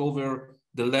takeover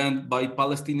the land by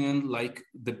Palestinians, like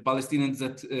the Palestinians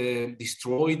that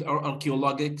destroyed our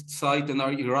archaeological site and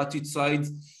our heritage sites,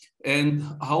 and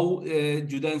how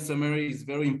Judea and Samaria is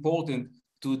very important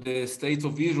to the state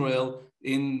of Israel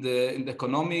in the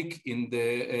economic, in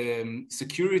the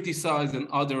security side, and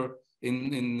other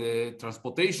in the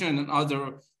transportation and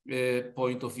other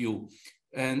point of view.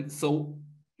 And so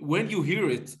when you hear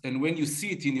it and when you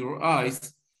see it in your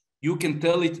eyes, you can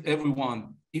tell it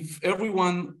everyone. If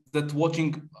everyone that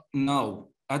watching now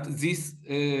at this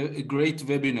great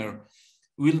webinar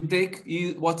will take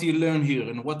what you learn here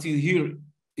and what you hear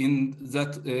in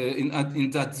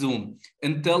that Zoom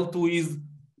and tell to his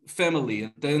family,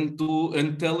 and then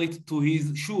tell it to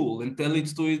his shul, and tell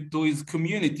it to his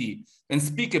community, and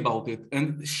speak about it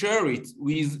and share it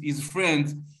with his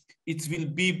friends, it will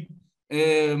be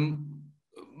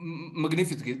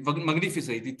magnificent.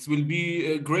 It will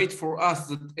be great for us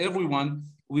that everyone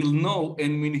will know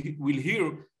and will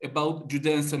hear about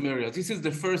Judea and Samaria. This is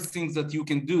the first thing that you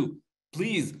can do.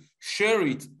 Please share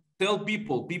it. Tell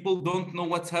people. People don't know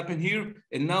what's happened here,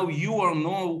 and now you are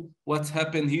know what's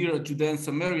happened here at Judea and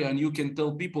Samaria, and you can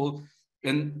tell people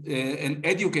and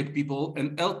educate people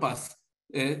and help us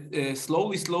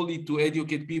slowly to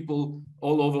educate people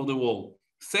all over the world.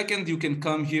 Second, you can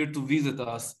come here to visit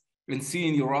us and see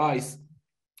in your eyes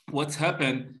what's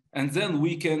happened, and then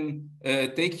we can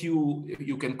take you.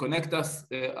 You can connect us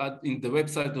in the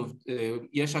website of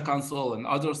Yesha Council and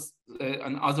others,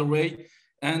 another way.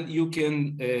 And you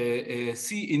can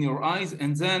see in your eyes,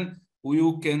 and then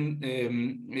you can,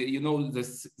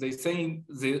 they saying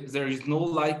there is no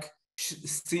like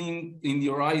seeing in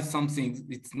your eyes something.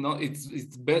 It's not.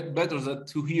 It's better that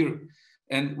to hear.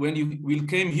 And when you will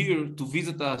came here to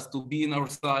visit us, to be in our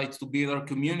sites, to be in our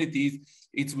communities,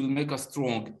 it will make us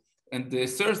strong. And the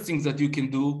third thing that you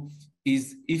can do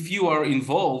is, if you are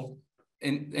involved,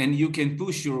 and you can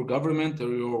push your government or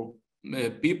your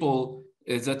people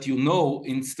that you know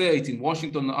in state, in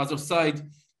Washington, on the other side,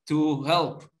 to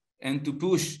help and to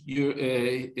push your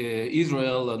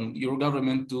Israel and your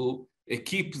government to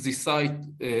keep this site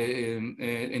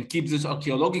and keep this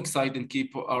archaeological site and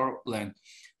keep our land.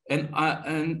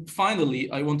 And finally,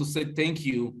 I want to say thank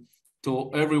you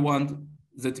to everyone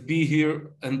that be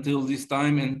here until this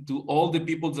time, and to all the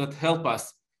people that help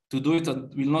us to do it. I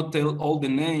will not tell all the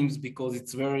names because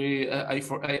it's very,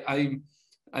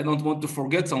 I don't want to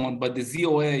forget someone, but the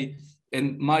ZOA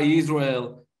and My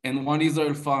Israel and One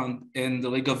Israel Fund and the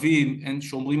Regavim and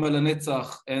Shomrim Al Netzach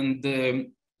and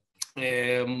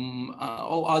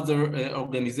all other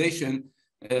organizations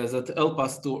that help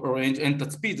us to arrange, and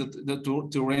Tatzpit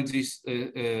to arrange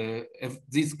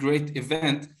this great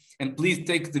event. And please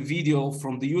take the video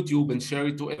from the YouTube and share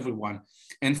it to everyone.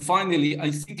 And finally, I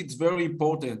think it's very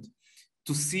important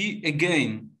to see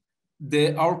again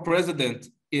our president,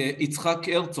 Yitzhak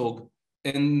Herzog,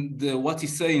 and what he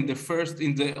said in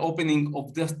the opening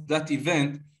of that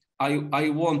event.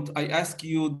 I ask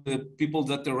you, the people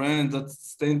that are around, that's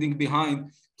standing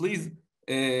behind, please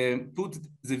put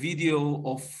the video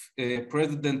of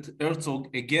President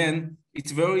Herzog again.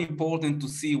 It's very important to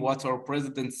see what our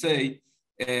president say.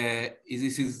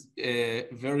 This is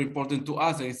very important to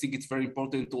us. I think it's very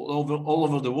important to all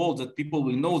over the world, that people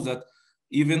will know that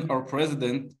even our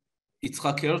president,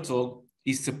 Yitzhak Herzog,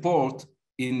 is support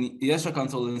in Yesha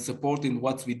Council and support in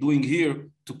what we're doing here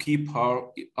to keep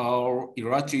our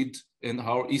heritage and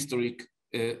our historic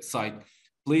site.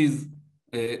 Please,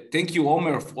 thank you,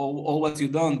 Omer, for all what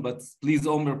you've done, but please,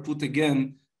 Omer, put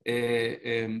again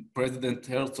President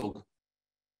Herzog.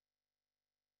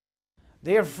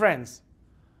 Dear friends,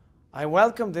 I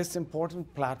welcome this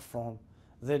important platform,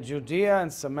 the Judea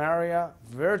and Samaria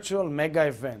virtual mega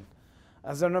event,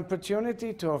 as an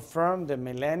opportunity to affirm the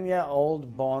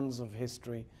millennia-old bonds of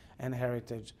history and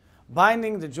heritage,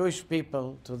 binding the Jewish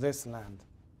people to this land,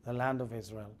 the land of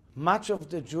Israel. Much of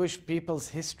the Jewish people's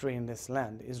history in this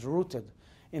land is rooted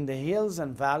in the hills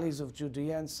and valleys of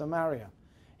Judea and Samaria.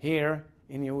 Here,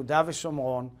 in Yehuda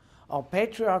v'Shomron, our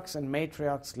patriarchs and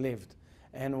matriarchs lived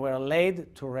and were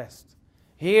laid to rest.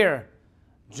 Here,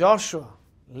 Joshua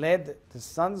led the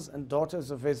sons and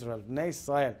daughters of Israel, Bnei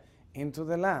Israel, into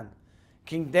the land.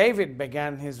 King David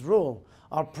began his rule.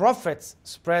 Our prophets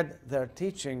spread their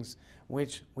teachings,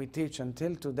 which we teach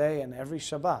until today and every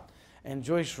Shabbat. and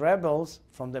Jewish rebels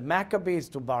from the Maccabees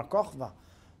to Bar Kokhba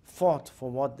fought for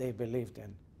what they believed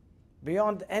in.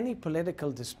 Beyond any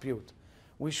political dispute,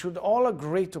 we should all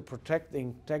agree to protect the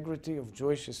integrity of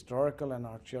Jewish historical and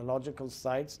archaeological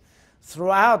sites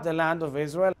throughout the land of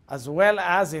Israel, as well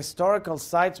as historical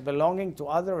sites belonging to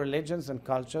other religions and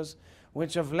cultures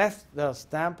which have left their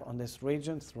stamp on this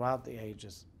region throughout the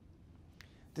ages.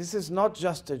 This is not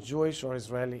just a Jewish or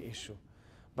Israeli issue,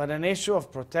 but an issue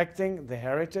of protecting the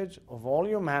heritage of all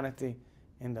humanity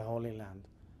in the Holy Land.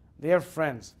 Dear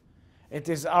friends, it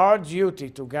is our duty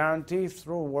to guarantee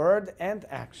through word and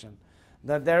action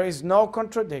that there is no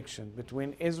contradiction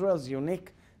between Israel's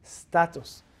unique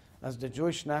status as the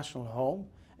Jewish national home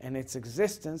and its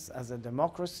existence as a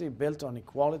democracy built on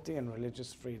equality and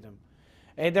religious freedom.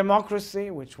 A democracy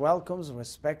which welcomes,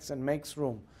 respects, and makes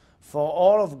room for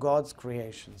all of God's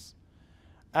creations.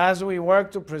 As we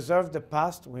work to preserve the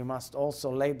past, we must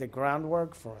also lay the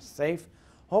groundwork for a safe,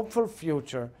 hopeful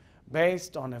future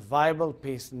based on a viable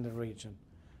peace in the region.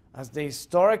 As the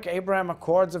historic Abraham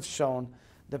Accords have shown,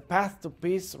 the path to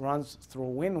peace runs through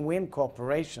win-win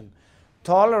cooperation,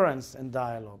 tolerance, and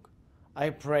dialogue. I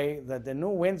pray that the new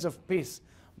winds of peace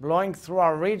blowing through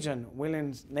our region will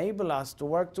enable us to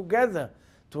work together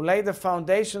to lay the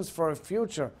foundations for a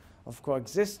future of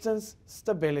coexistence,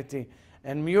 stability,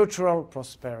 and mutual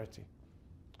prosperity.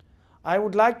 I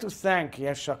would like to thank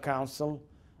Yesha Council,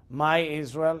 My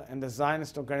Israel, and the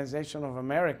Zionist Organization of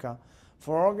America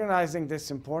for organizing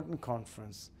this important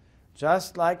conference.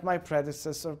 Just like my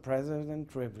predecessor,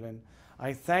 President Rivlin,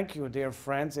 I thank you, dear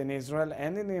friends in Israel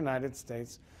and in the United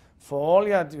States, for all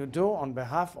that you do on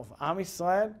behalf of Am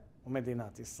Yisrael and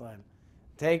Medinat Israel.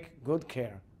 Take good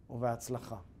care.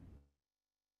 Uve'atzlacha.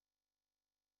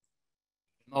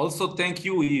 Also, thank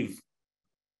you, Eve.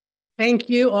 Thank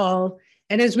you all.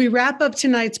 And as we wrap up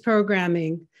tonight's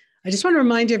programming, I just want to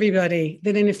remind everybody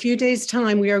that in a few days'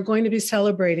 time, we are going to be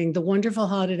celebrating the wonderful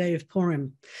holiday of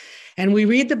Purim. And we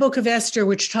read the book of Esther,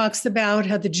 which talks about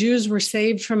how the Jews were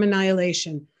saved from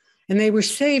annihilation. And they were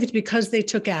saved because they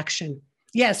took action.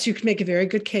 Yes, you can make a very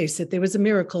good case that there was a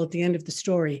miracle at the end of the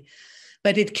story.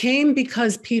 But it came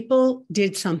because people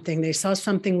did something. They saw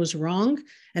something was wrong,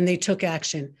 and they took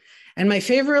action. And my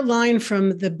favorite line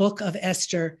from the book of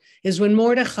Esther is when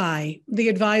Mordechai, the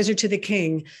advisor to the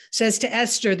king, says to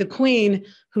Esther, the queen,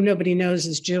 who nobody knows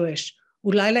is Jewish,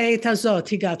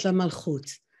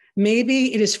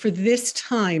 maybe it is for this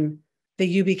time that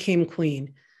you became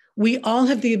queen. We all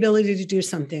have the ability to do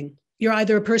something. You're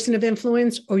either a person of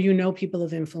influence or you know people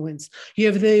of influence. You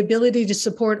have the ability to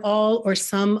support all or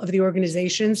some of the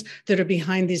organizations that are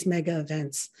behind these mega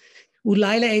events.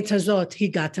 Maybe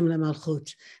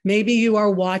you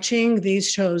are watching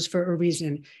these shows for a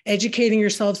reason, educating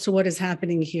yourselves to what is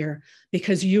happening here,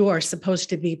 because you are supposed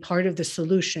to be part of the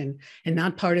solution and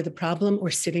not part of the problem or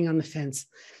sitting on the fence.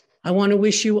 I want to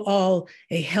wish you all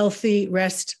a healthy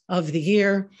rest of the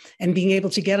year and being able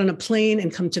to get on a plane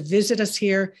and come to visit us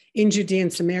here in Judea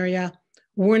and Samaria.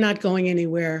 We're not going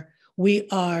anywhere. We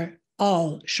are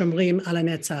all Shomrim al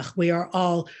Netzach. We are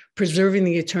all preserving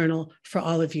the eternal for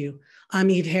all of you. I'm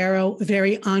Eve Harrow,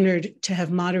 very honored to have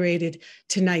moderated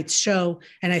tonight's show.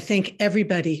 And I thank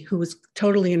everybody who was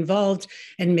totally involved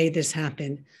and made this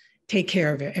happen. Take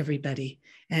care of everybody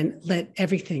and let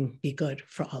everything be good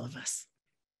for all of us.